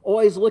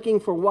 always looking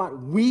for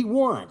what we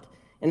want.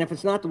 And if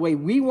it's not the way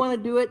we want to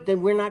do it,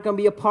 then we're not going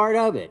to be a part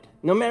of it,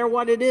 no matter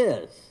what it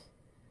is.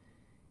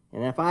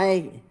 And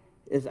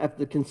if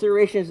the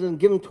consideration isn't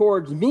given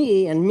towards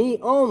me and me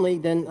only,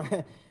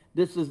 then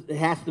it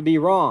has to be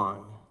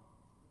wrong.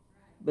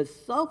 But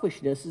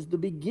selfishness is the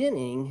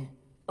beginning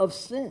of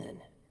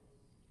sin.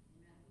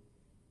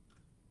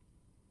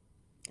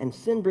 And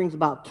sin brings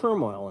about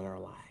turmoil in our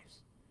lives.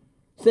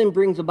 Sin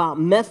brings about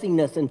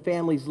messiness in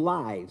families'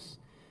 lives.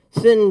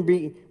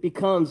 Sin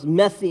becomes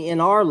messy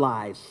in our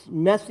lives,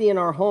 messy in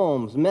our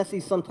homes, messy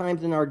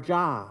sometimes in our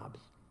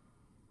jobs.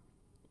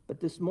 But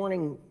this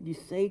morning you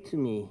say to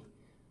me,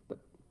 but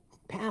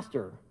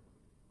Pastor,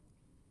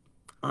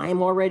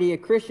 I'm already a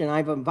Christian.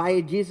 I've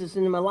invited Jesus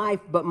into my life,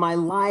 but my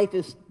life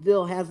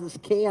still has this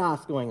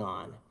chaos going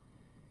on.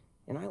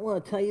 And I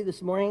want to tell you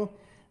this morning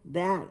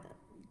that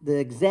the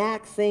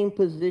exact same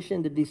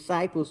position the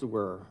disciples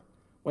were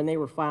when they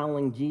were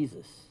following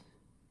Jesus.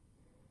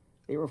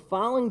 They were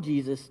following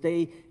Jesus.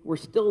 They were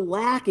still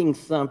lacking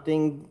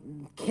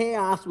something.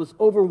 Chaos was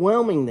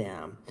overwhelming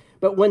them.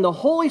 But when the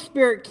Holy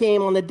Spirit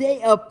came on the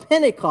day of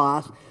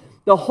Pentecost,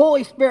 the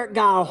Holy Spirit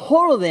got a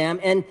hold of them,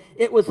 and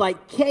it was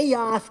like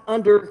chaos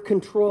under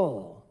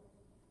control.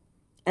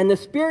 And the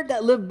Spirit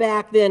that lived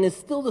back then is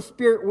still the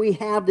Spirit we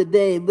have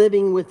today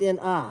living within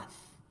us.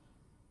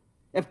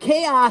 If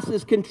chaos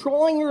is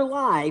controlling your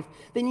life,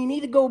 then you need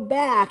to go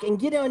back and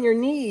get on your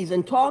knees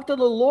and talk to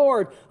the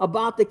Lord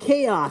about the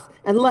chaos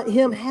and let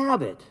Him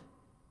have it.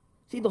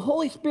 See, the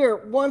Holy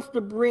Spirit wants to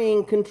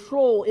bring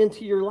control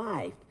into your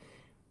life,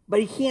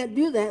 but He can't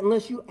do that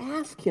unless you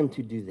ask Him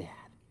to do that.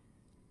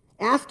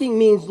 Asking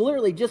means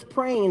literally just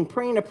praying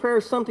a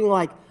prayer something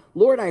like,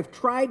 Lord, I've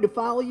tried to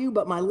follow you,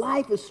 but my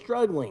life is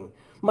struggling.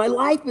 My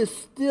life is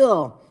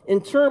still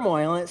in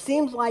turmoil, and it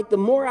seems like the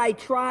more I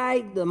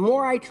try,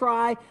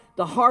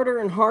 the harder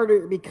and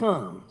harder it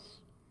becomes.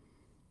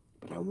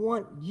 But I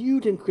want you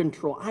to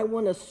control. I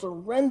want to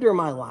surrender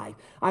my life.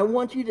 I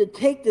want you to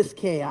take this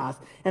chaos,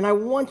 and I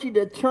want you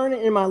to turn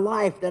it in my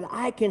life that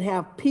I can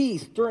have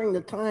peace during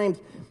the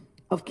times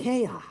of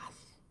chaos.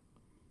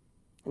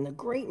 And the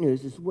great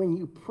news is when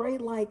you pray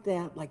like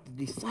that, like the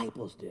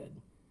disciples did,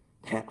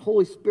 that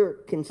Holy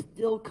Spirit can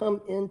still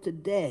come in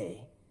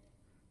today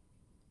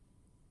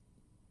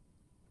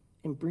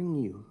and bring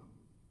you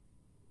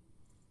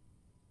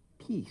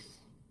peace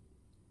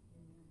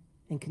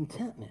and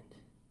contentment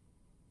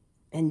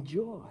and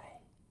joy,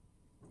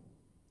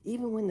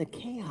 even when the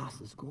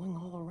chaos is going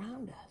all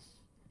around us.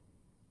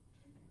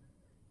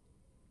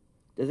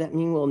 Does that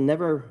mean we'll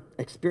never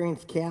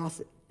experience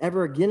chaos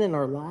ever again in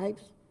our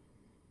lives?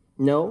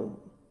 No,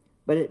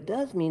 but it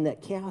does mean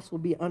that chaos will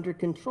be under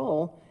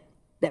control,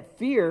 that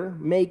fear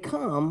may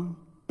come,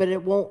 but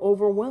it won't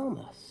overwhelm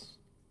us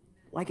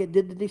like it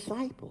did the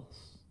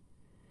disciples.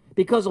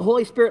 Because the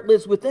Holy Spirit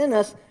lives within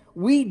us,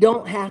 we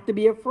don't have to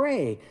be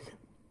afraid.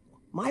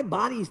 My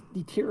body's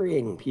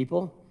deteriorating,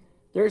 people.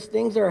 There's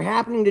things that are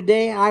happening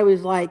today. I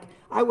was like,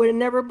 I would have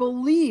never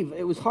believed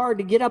it was hard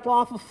to get up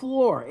off a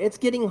floor. It's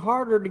getting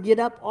harder to get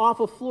up off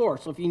a floor.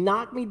 So if you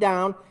knock me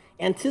down,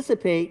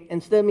 anticipate,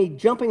 instead of me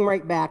jumping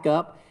right back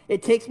up,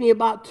 it takes me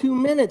about 2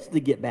 minutes to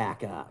get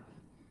back up.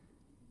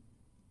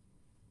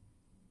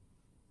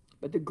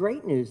 But the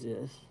great news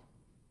is,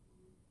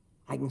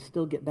 I can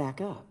still get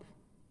back up.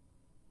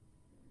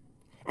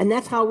 And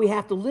that's how we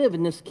have to live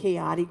in this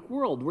chaotic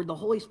world, where the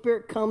Holy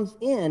Spirit comes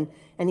in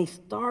and he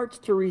starts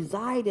to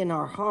reside in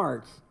our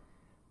hearts,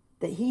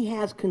 that he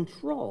has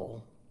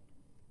control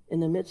in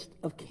the midst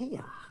of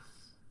chaos.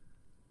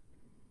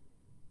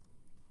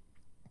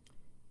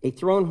 A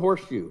thrown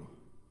horseshoe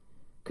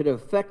could have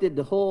affected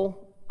the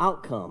whole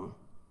outcome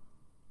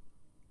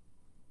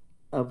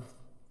of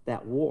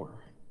that war.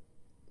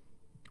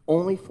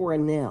 Only for a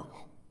nail.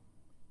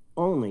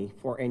 Only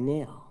for a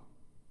nail.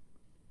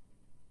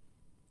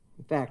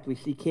 In fact, we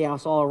see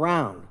chaos all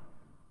around.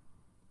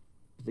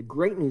 The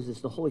great news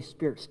is the Holy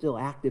Spirit's still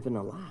active and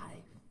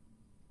alive.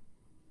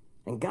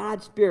 And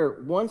God's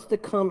Spirit wants to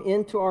come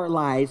into our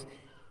lives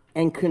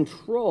and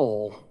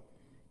control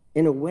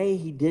in a way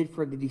he did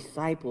for the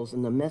disciples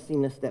and the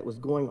messiness that was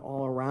going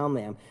all around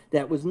them.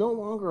 That was no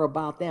longer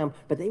about them,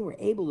 but they were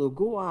able to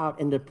go out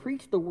and to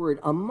preach the word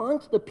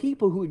amongst the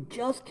people who had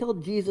just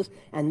killed Jesus,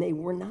 and they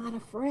were not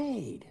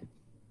afraid.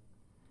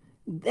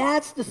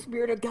 That's the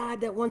Spirit of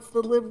God that wants to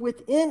live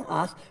within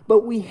us,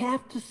 but we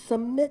have to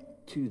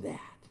submit to that.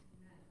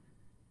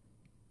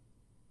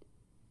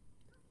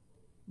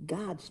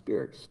 God's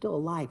Spirit's still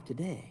alive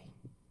today.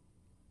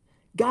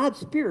 God's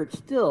Spirit's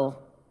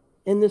still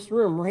in this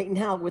room right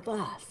now with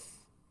us.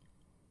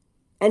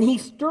 And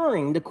he's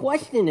stirring. The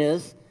question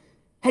is,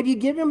 have you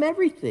given him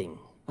everything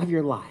of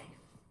your life?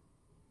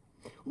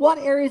 What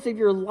areas of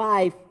your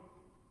life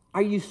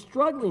are you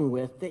struggling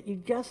with that you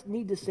just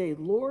need to say,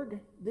 Lord,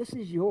 this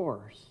is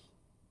yours?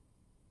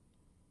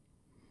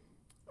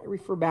 I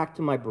refer back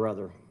to my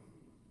brother.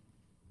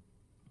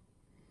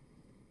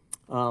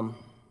 I've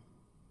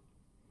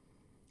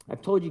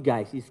told you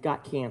guys, he's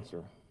got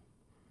cancer.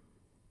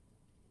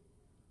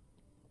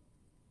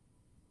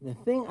 The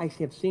thing I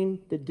have seen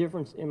the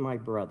difference in my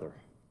brother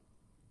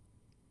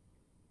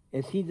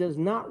is he does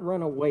not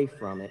run away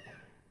from it.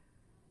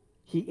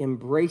 He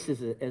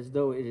embraces it as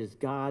though it is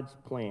God's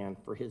plan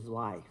for his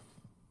life.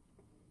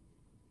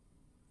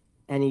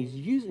 And he's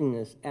using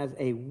this as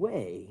a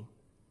way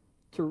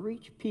to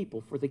reach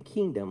people for the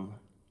kingdom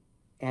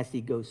as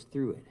he goes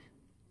through it.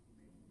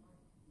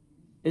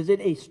 Is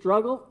it a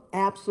struggle?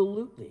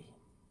 Absolutely.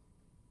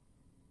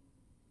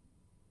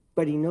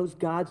 But he knows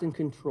God's in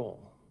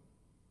control.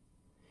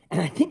 And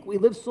I think we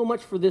live so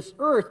much for this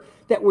earth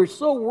that we're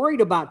so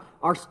worried about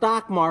our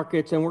stock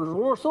markets and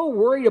we're so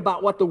worried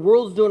about what the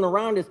world's doing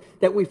around us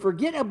that we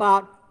forget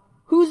about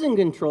who's in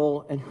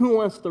control and who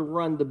wants to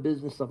run the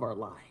business of our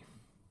life.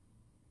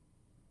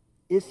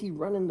 Is he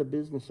running the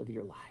business of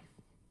your life?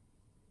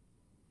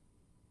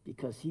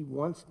 Because he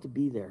wants to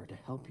be there to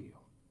help you.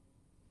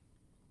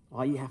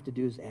 All you have to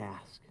do is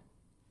ask.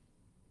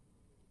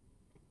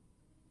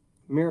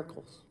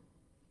 Miracles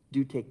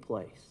do take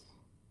place.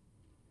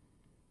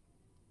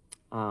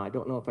 I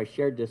don't know if I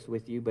shared this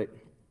with you, but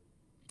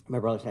my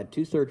brother's had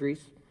 2 surgeries,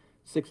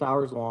 6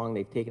 hours long.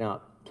 They've taken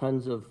out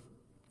tons of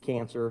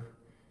cancer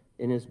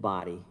in his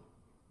body.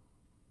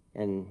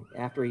 And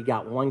after he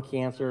got one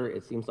cancer,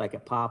 it seems like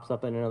it pops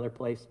up in another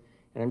place.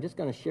 And I'm just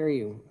going to share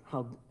you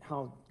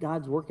how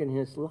God's working in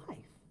his life.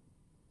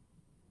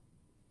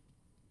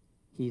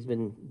 He's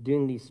been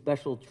doing these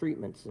special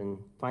treatments, and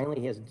finally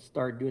he has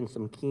started doing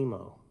some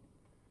chemo.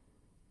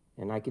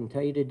 And I can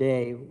tell you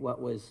today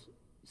what was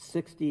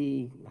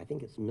 60, I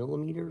think it's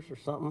millimeters or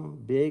something,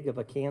 big of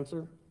a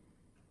cancer.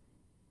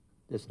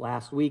 This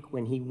last week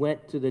when he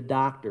went to the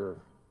doctor,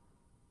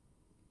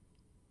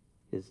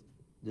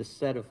 this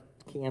set of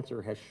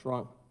cancer has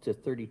shrunk to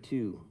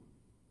 32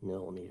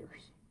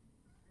 millimeters.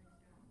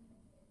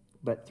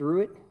 But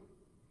through it,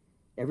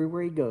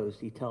 everywhere he goes,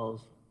 he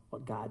tells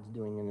what God's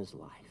doing in his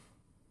life.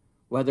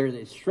 Whether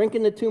it's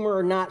shrinking the tumor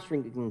or not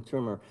shrinking the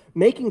tumor,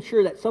 making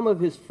sure that some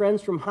of his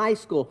friends from high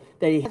school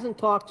that he hasn't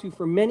talked to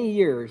for many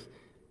years,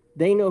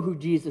 they know who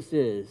Jesus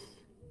is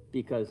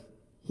because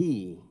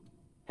he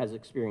has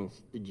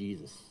experienced the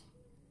Jesus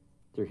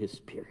through his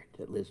Spirit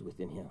that lives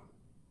within him.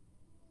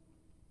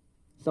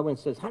 Someone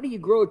says, how do you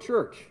grow a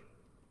church?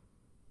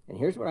 And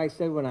here's what I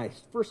said when I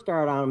first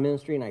started out in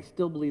ministry, and I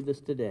still believe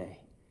this today.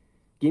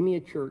 Give me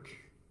a church,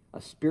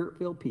 a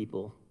Spirit-filled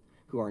people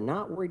who are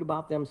not worried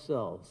about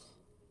themselves,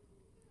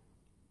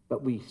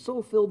 but we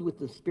so filled with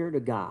the Spirit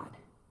of God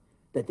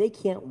that they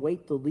can't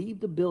wait to leave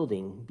the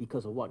building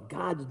because of what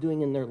God's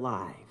doing in their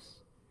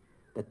lives,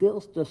 that they'll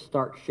just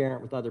start sharing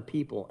it with other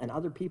people, and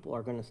other people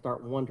are going to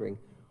start wondering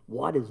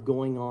what is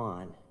going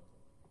on,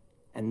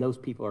 and those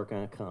people are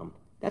going to come.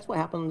 That's what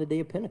happened on the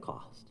day of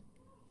Pentecost.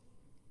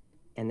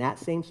 And that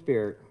same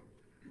Spirit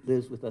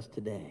lives with us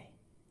today.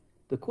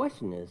 The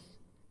question is,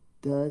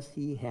 does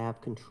he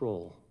have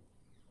control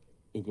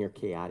in your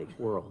chaotic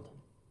world?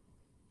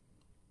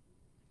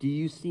 Do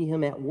you see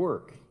him at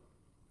work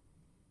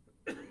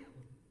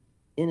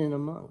in and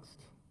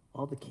amongst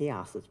all the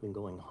chaos that's been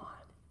going on?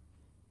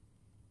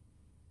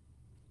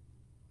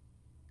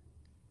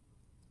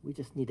 We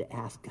just need to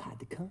ask God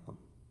to come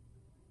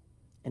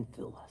and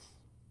fill us.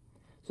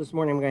 So this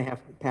morning I'm going to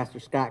have Pastor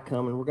Scott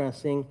come, and we're going to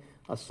sing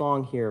a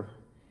song here,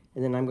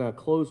 and then I'm going to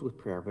close with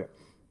prayer. But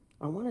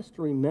I want us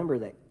to remember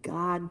that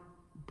God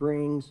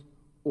brings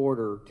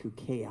order to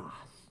chaos.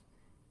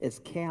 It's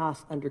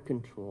chaos under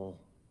control.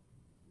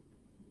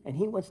 And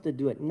he wants to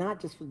do it not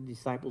just for the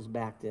disciples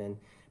back then,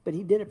 but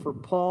he did it for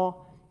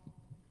Paul.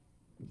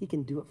 He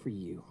can do it for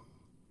you.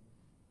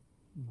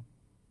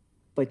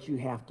 But you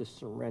have to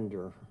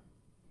surrender.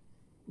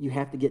 You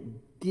have to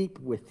get deep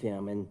with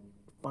him and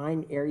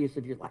find areas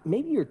of your life.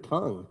 Maybe your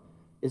tongue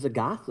is a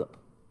gossip.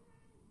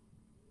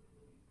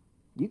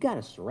 You got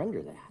to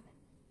surrender that.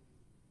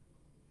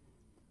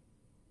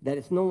 That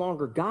it's no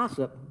longer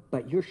gossip,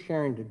 but you're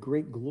sharing the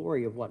great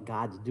glory of what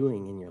God's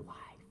doing in your life.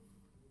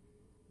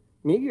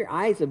 Maybe your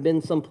eyes have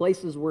been some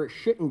places where it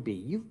shouldn't be.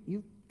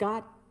 You've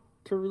got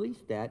to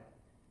release that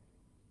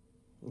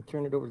and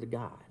turn it over to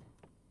God.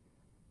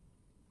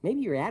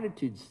 Maybe your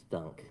attitude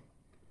stunk.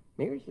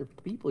 Maybe there's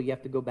people you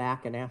have to go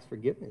back and ask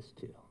forgiveness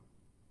to.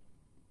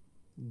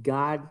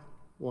 God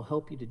will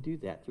help you to do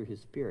that through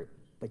his Spirit,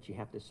 but you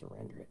have to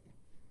surrender it.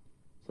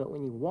 So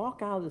when you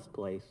walk out of this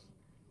place,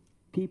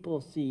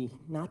 people see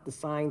not the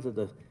signs of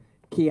the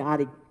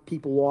chaotic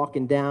people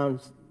walking down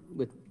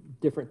with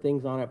different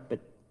things on it, but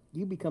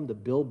you become the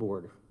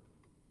billboard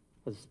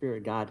of the Spirit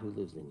of God who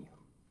lives in you.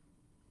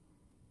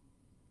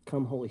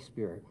 Come, Holy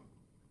Spirit,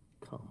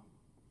 come.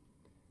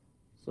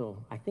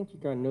 So I think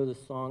you're going to know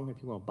this song.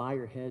 If you want to bow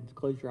your heads,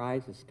 close your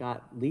eyes as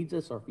Scott leads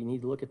us, or if you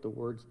need to look at the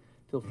words,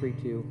 feel free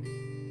to.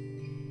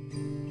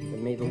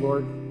 But may the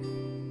Lord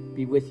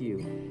be with you,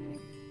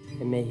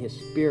 and may his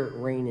Spirit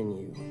reign in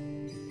you,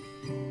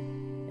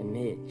 and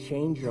may it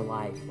change your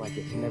life like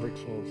it's never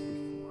changed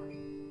before.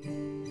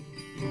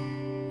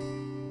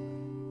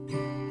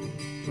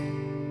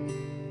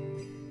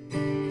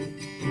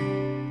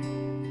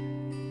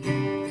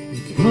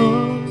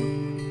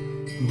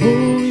 Come,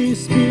 Holy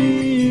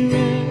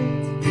Spirit,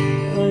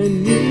 I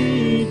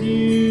need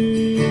you.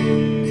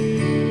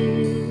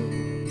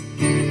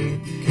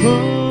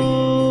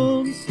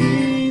 Come,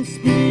 sweet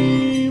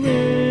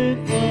Spirit,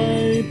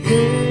 I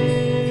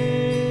pray.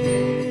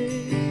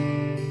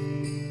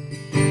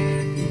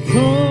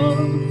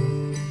 Come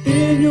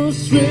in your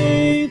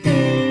strength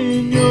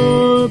and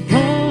your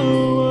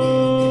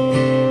power.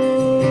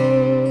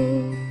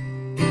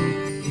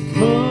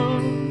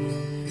 Come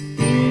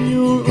in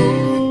your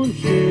own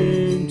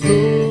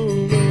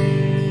gentle way.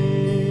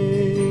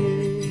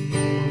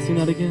 Sing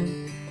that again.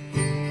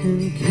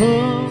 And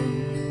come,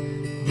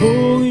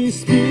 Holy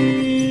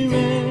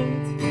Spirit,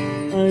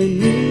 I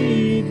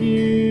need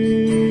you.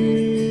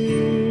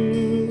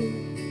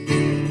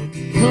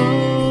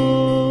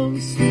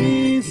 Come,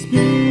 sweet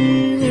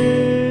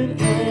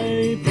Spirit, I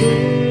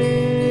pray.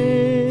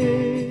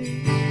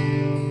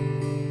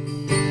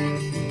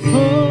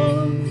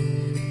 Come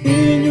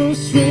in your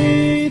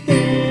strength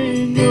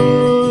and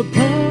your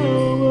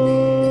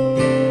power.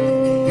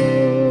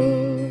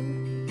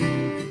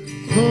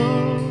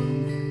 Come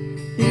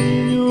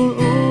in your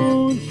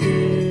own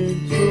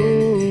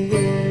gentle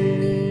way.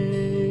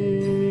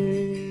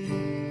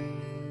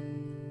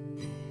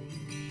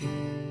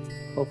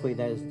 Hopefully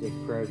that is the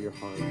prayer of your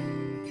heart.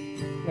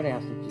 I'm going to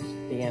ask you to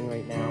stand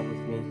right now with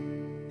me.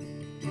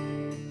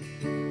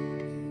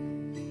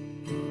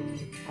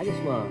 I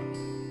just want to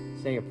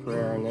say a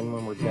prayer, and then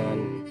when we're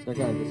done, they're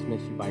going to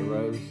dismiss you by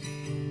rows.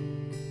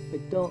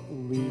 But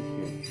don't leave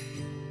here.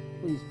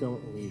 Please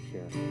don't leave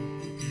here.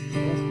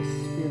 Unless the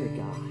Spirit of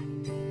God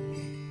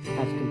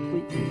has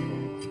complete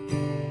control.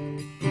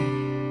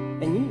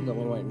 And you're the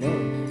only one that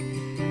knows.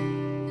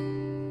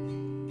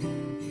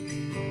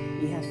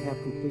 He has to have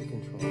complete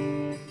control.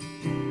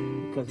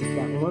 Because it's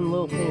that one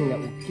little thing that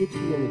will get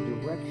you in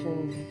the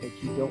direction that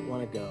you don't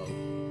want to go.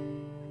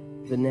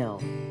 The knell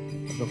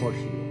of the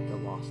horseshoe that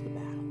lost the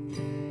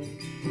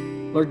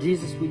battle. Lord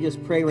Jesus, we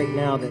just pray right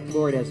now that,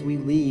 Lord, as we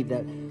leave,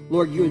 that,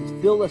 Lord, you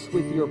would fill us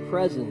with your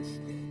presence.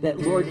 That,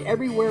 Lord,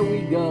 everywhere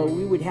we go,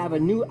 we would have a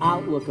new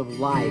outlook of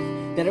life.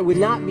 That it would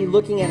not be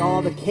looking at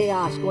all the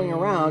chaos going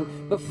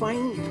around, but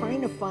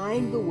trying to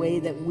find the way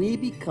that we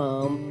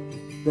become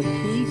the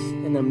peace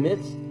in the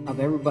midst of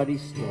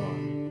everybody's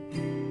storm.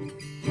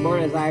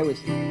 Lord, as I was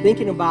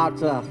thinking about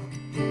the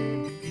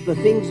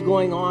things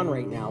going on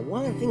right now,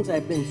 one of the things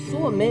I've been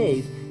so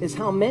amazed is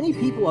how many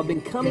people have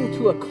been coming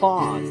to a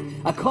cause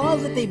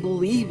that they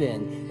believe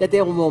in, that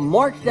they will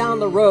march down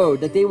the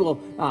road, that they will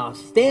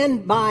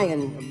stand by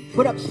and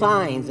put up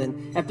signs,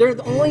 and if there's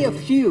only a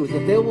few,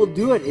 that they will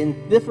do it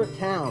in different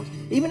towns.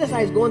 Even as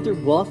I was going through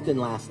Bluffton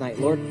last night,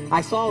 Lord,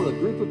 I saw a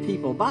group of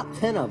people, about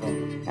 10 of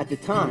them at the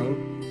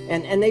time,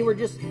 and they were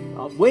just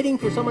waiting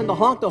for someone to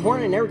honk the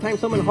horn, and every time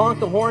someone honked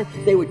the horn,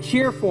 they would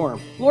cheer for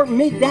him. Lord,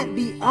 may that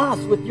be us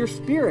with your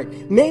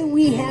Spirit. May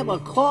we have a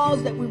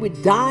cause that we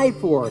would die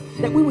for,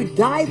 that we would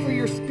die for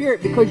your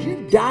Spirit, because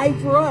you died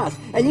for us.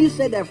 And you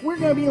said that if we're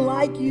going to be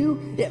like you,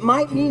 it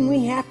might mean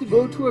we have to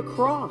go to a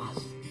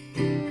cross.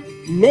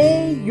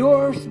 May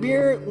your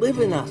Spirit live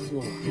in us,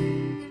 Lord.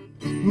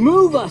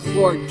 Move us,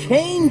 Lord.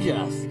 Change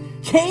us.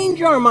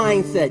 Change our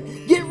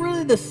mindset. Get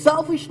rid of the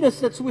selfishness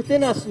that's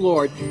within us,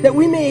 Lord, that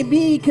we may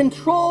be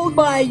controlled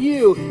by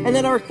you, and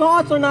that our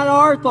thoughts are not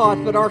our thoughts,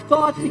 but our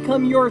thoughts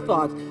become your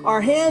thoughts. Our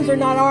hands are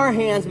not our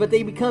hands, but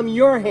they become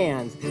your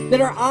hands.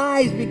 That our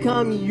eyes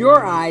become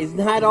your eyes,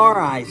 not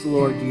our eyes,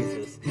 Lord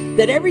Jesus.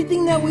 That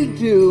everything that we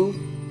do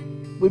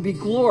would be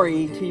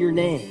glory to your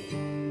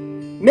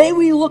name. May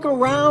we look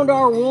around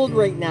our world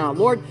right now.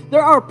 Lord,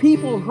 there are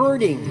people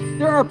hurting.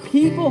 There are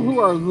people who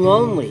are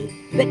lonely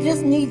that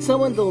just need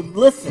someone to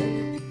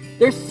listen.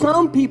 There's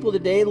some people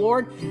today,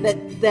 Lord,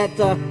 that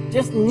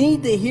just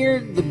need to hear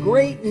the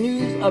great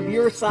news of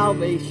your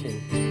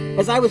salvation.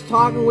 As I was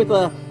talking with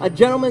a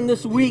gentleman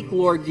this week,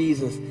 Lord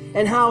Jesus,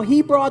 and how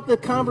he brought the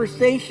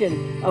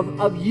conversation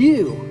of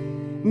you,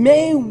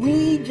 may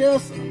we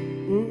just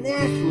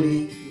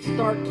naturally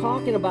start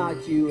talking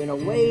about you in a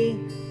way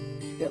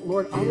that,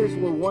 Lord, others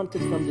will want to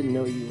come to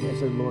know you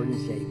as their Lord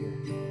and Savior.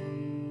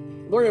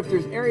 Lord, if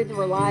there's areas of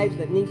our lives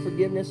that need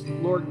forgiveness,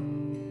 Lord,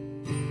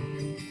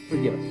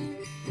 forgive us.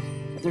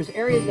 If there's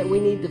areas that we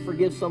need to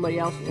forgive somebody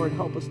else, Lord,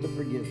 help us to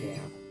forgive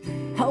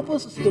them. Help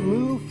us to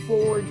move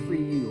forward for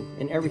you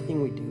in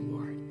everything we do,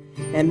 Lord.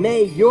 And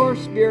may your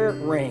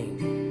Spirit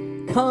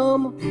reign.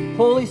 Come,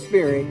 Holy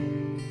Spirit,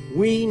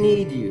 we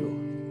need you.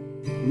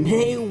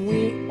 May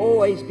we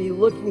always be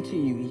looking to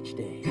you each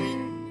day.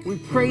 We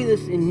pray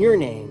this in your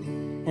name.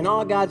 And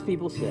all God's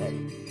people said,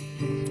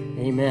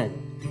 amen.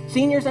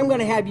 Seniors, I'm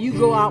going to have you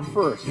go out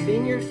first.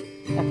 Seniors,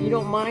 if you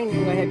don't mind,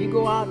 I'm going to have you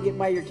go out and get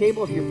by your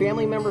table. If your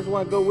family members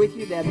want to go with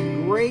you, that'd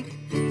be great.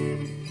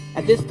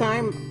 At this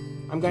time,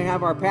 I'm going to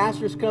have our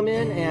pastors come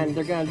in, and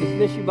they're going to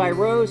dismiss you by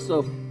rows.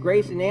 So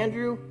Grace and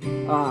Andrew,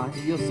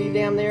 you'll see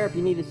them there. If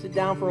you need to sit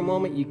down for a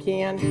moment, you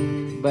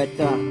can. But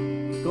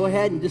go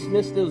ahead and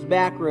dismiss those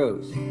back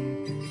rows.